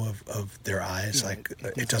red glow of their eyes? Yeah,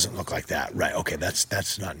 it doesn't look like that. Right. Okay,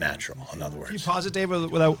 that's not natural, in other words. Can you pause it, Dave,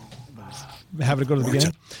 without having to go to the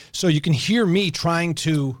beginning? So you can hear me trying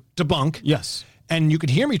to debunk. Yes. And you can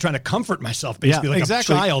hear me trying to comfort myself, basically, like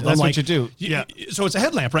exactly. a child. That's I'm what like, you do. Yeah. So it's a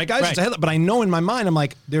headlamp, right, guys? Right. It's a headlamp. But I know in my mind, I'm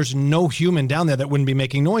like, there's no human down there that wouldn't be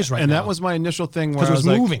making noise right now. And that was my initial thing where I it was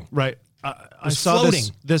was moving. Like, right. I was saw floating.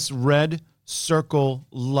 this red circle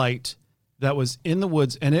light that was in the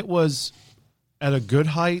woods, and it was at a good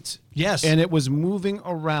height. Yes. And it was moving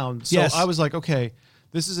around. So Yes. I was like, okay,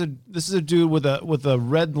 this is a dude with a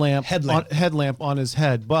red headlamp on his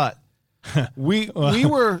head, but we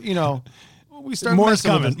were, we started More's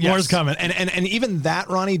messing with coming. it. Yes. More's coming. And even that,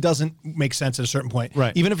 Ronnie, doesn't make sense at a certain point.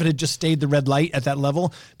 Right. Even if it had just stayed the red light at that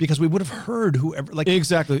level, because we would have heard whoever. Like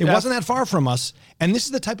Exactly. It wasn't that far from us. And this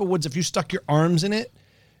is the type of woods, if you stuck your arms in it,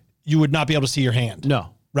 you would not be able to see your hand. No.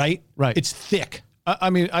 Right? Right. It's thick. I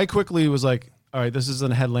mean, I quickly was like, all right, this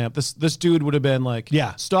isn't a headlamp. This dude would have been like,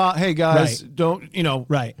 Yeah. stop. Hey, guys, Right. don't,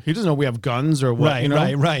 Right. He doesn't know we have guns or what,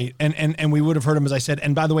 Right. And we would have heard him, as I said.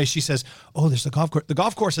 And by the way, she says, oh, there's the golf course. The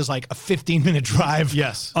golf course is like a 15-minute drive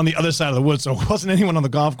Yes. on the other side of the woods. So it wasn't anyone on the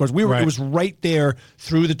golf course. It Right. was right there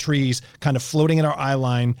through the trees, kind of floating in our eye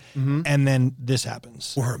line. And then this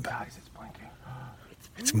happens. Orb. Guys, it's blinking.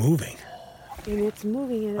 It's moving. And it's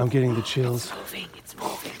moving. And I'm getting the chills. It's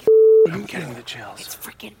moving. I'm getting the chills. It's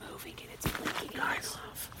freaking moving and it's blinking. Guys,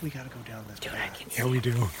 we gotta go down this path. Yeah, we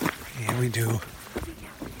do. Yeah, we do.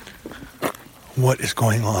 What is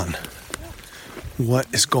going on? What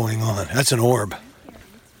is going on? That's an orb.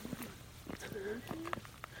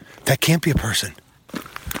 That can't be a person.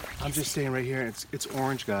 I'm just staying right here. It's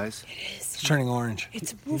orange, guys. It's turning orange.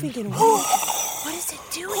 It's moving in a way. What is it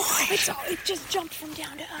doing? It just jumped from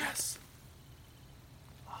down to us.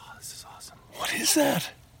 Oh, this is awesome. What is that?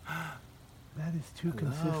 That is too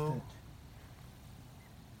consistent.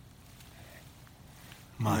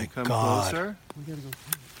 My Come God. closer. We gotta go.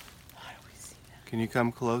 Can you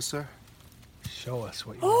come closer? Show us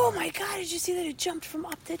what you Oh are. my God! Did you see that it jumped from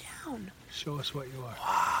up to down? Show us what you are.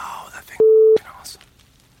 Wow, that thing is awesome.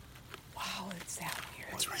 Wow, it's that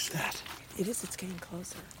weird. What's that? It is. It's getting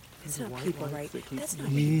closer. It's not people, right? That's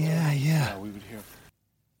not Yeah. Yeah, we would hear.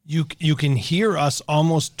 You can hear us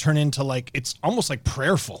almost turn into it's almost like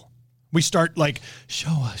prayerful. We start like,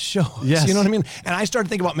 show us. Yes. You know what I mean? And I started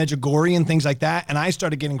thinking about Medjugorje and things like that. And I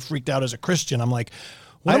started getting freaked out as a Christian. I'm like,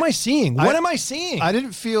 what am I seeing? What am I seeing? I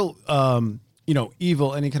didn't feel,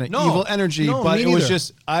 evil, any kind of No. evil energy, No, but me it was neither.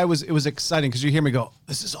 just, it was exciting because you hear me go,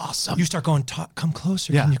 this is awesome. You start going, come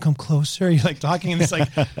closer. Yeah. Can you come closer? You're like talking, and it's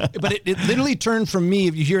like, but it literally turned from me.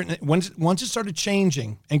 If you hear it, once it started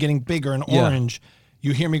changing and getting bigger and Yeah. orange,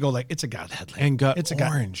 you hear me go like, it's a God headlamp. And got it's a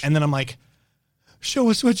orange. God. And then I'm like, show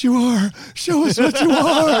us what you are. Show us what you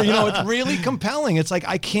are. It's really compelling. It's like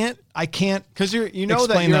I can't because you know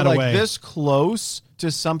that explain you're that like away. this close to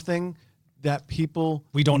something that people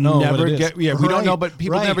We don't know never what it is. get. Yeah, we don't know, but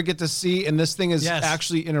people Right. never get to see, and this thing is Yes.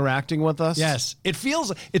 actually interacting with us. Yes.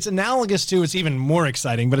 It's analogous to, it's even more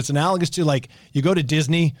exciting, but it's analogous to like you go to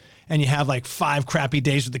Disney and you have like 5 crappy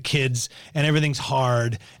days with the kids and everything's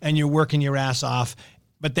hard and you're working your ass off.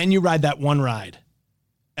 But then you ride that one ride,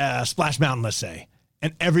 Splash Mountain, let's say,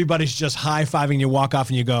 and everybody's just high-fiving. You walk off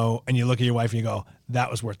and you go, and you look at your wife and you go, that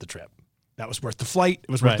was worth the trip. That was worth the flight. It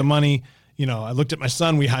was worth Right. the money. I looked at my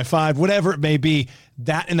son, we high-fived, whatever it may be.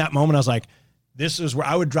 That in that moment, I was like, this is where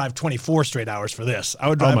I would drive 24 straight hours for this. I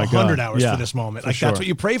would drive my 100 God. hours Yeah, for this moment. for Like, that's sure. what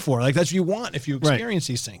you pray for. Like, that's what you want if you Right. experience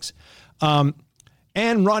these things.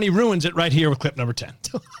 And Ronnie ruins it right here with clip number 10.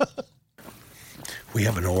 We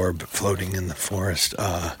have an orb floating in the forest.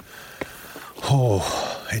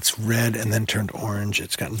 It's red and then turned orange.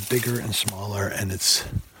 It's gotten bigger and smaller, and it's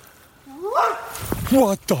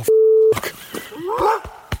What the fuck?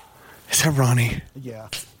 Is that Ronnie? Yeah.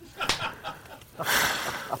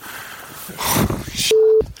 Holy shit.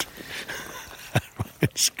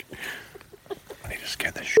 Ronnie just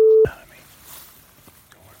scared the shit out of me.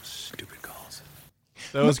 One of those stupid calls.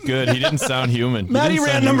 That was good. He didn't sound human. He Matty didn't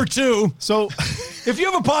ran sound number human. 2. So if you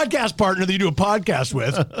have a podcast partner that you do a podcast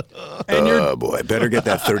with, and you're Oh boy, better get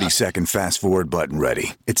that 30-second fast-forward button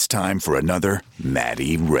ready. It's time for another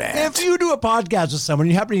Matty Rant. if you do a podcast with someone,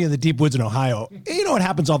 you happen to be in the deep woods in Ohio, you know it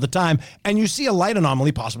happens all the time, and you see a light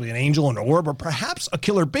anomaly, possibly an angel, an orb, or perhaps a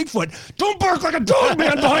killer Bigfoot, don't bark like a dog,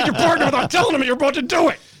 man, behind your partner without telling him you're about to do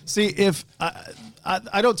it. See, if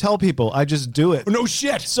I don't tell people, I just do it. No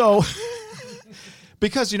shit. So,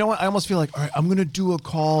 because you know what? I almost feel like, all right, I'm going to do a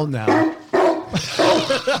call now.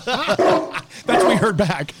 That's what we heard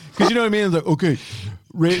back. Because you know what I mean? Like, okay,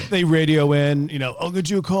 they radio in, you know, I'll get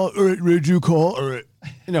you a call. All right, radio call. All right.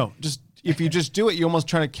 You know, just if you just do it, you almost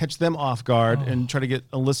try to catch them off guard and try to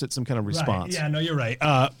elicit some kind of response. Right. Yeah, no, you're right.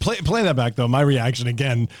 Play that back, though. My reaction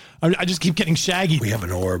again. I just keep getting shaggy. We have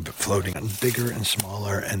an orb floating bigger and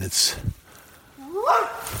smaller, and it's...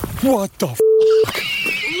 What the fuck?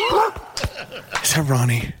 Is that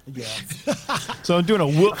Ronnie? Yeah. So I'm doing a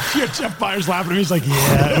whoop. Yeah, Jeff Byers laughing at me. He's like,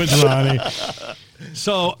 yeah, it was Ronnie.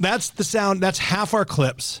 So that's the sound. That's half our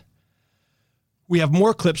clips. We have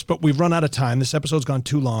more clips, but we've run out of time. This episode's gone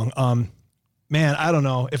too long. Man, I don't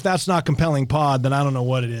know. If that's not compelling pod, then I don't know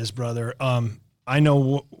what it is, brother. I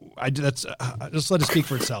know. That's just let it speak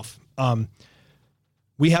for itself.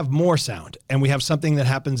 We have more sound, and we have something that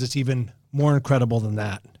happens that's even more incredible than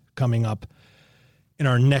that coming up in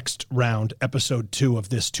our next round, episode 2 of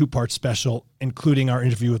this 2-part special, including our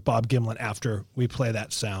interview with Bob Gimlin after we play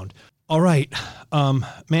that sound. All right,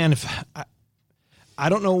 man, if I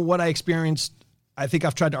don't know what I experienced. I think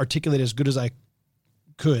I've tried to articulate as good as I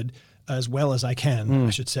could, as well as I can,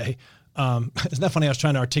 I should say. Isn't that funny? I was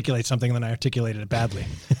trying to articulate something and then I articulated it badly.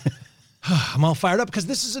 I'm all fired up because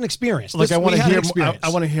this is an experience. Like, I want to hear. I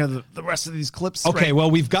want to hear the rest of these clips. Okay, right?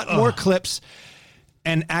 well, we've got more clips,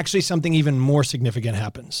 and actually something even more significant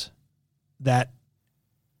happens. That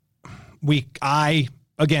I,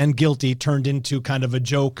 again, guilty, turned into kind of a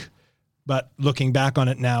joke, but looking back on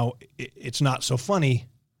it now, it's not so funny.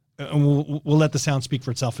 And we'll let the sound speak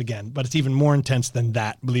for itself again, but it's even more intense than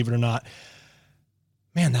that, believe it or not.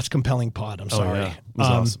 Man, that's compelling pod. I'm sorry. Yeah. It was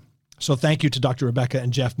awesome. So thank you to Dr. Rebecca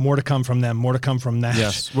and Jeff. More to come from them. More to come from that.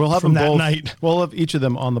 Yes, we'll have from them that both. night. We'll have each of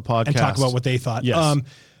them on the podcast And talk about what they thought. Yes.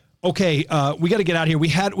 Okay, we got to get out of here. We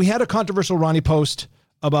had a controversial Ronnie post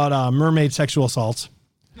about mermaid sexual assaults.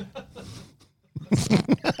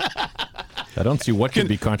 I don't see what could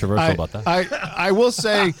be controversial about that. I will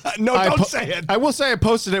say No, don't say it. I will say I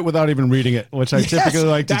posted it without even reading it, which I typically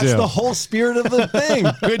like to do. That's the whole spirit of the thing.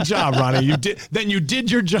 Good job, Ronnie. You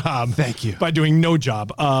did your job. Thank you. By doing no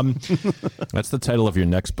job. That's the title of your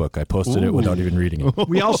next book. I posted it without even reading it.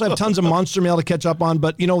 We also have tons of monster mail to catch up on,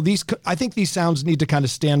 but I think these sounds need to kind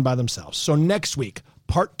of stand by themselves. So next week,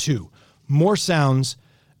 part 2, more sounds,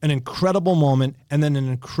 an incredible moment, and then an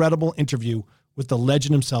incredible interview with the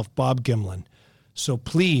legend himself, Bob Gimlin. So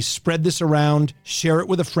please spread this around, share it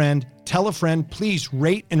with a friend, tell a friend, please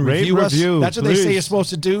rate and review us. That's what they say you're supposed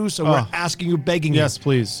to do. So we're asking you, begging you. Yes,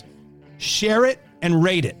 please. Share it and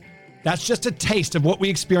rate it. That's just a taste of what we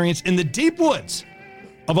experience in the deep woods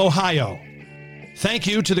of Ohio. Thank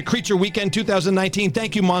you to the Creature Weekend 2019.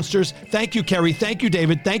 Thank you, Monsters. Thank you, Kerry. Thank you,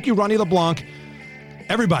 David. Thank you, Ronnie LeBlanc.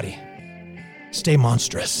 Everybody, stay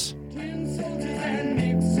monstrous.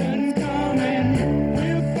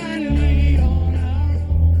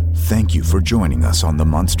 Thank you for joining us on the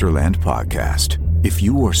Monsterland podcast. If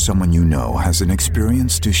you or someone you know has an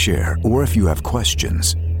experience to share, or if you have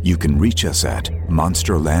questions, you can reach us at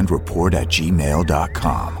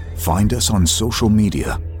monsterlandreport@gmail.com. Find us on social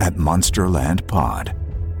media at MonsterlandPod.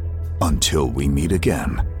 Until we meet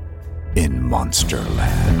again in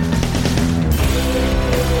Monsterland.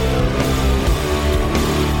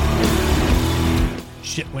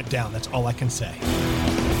 Shit went down. That's all I can say.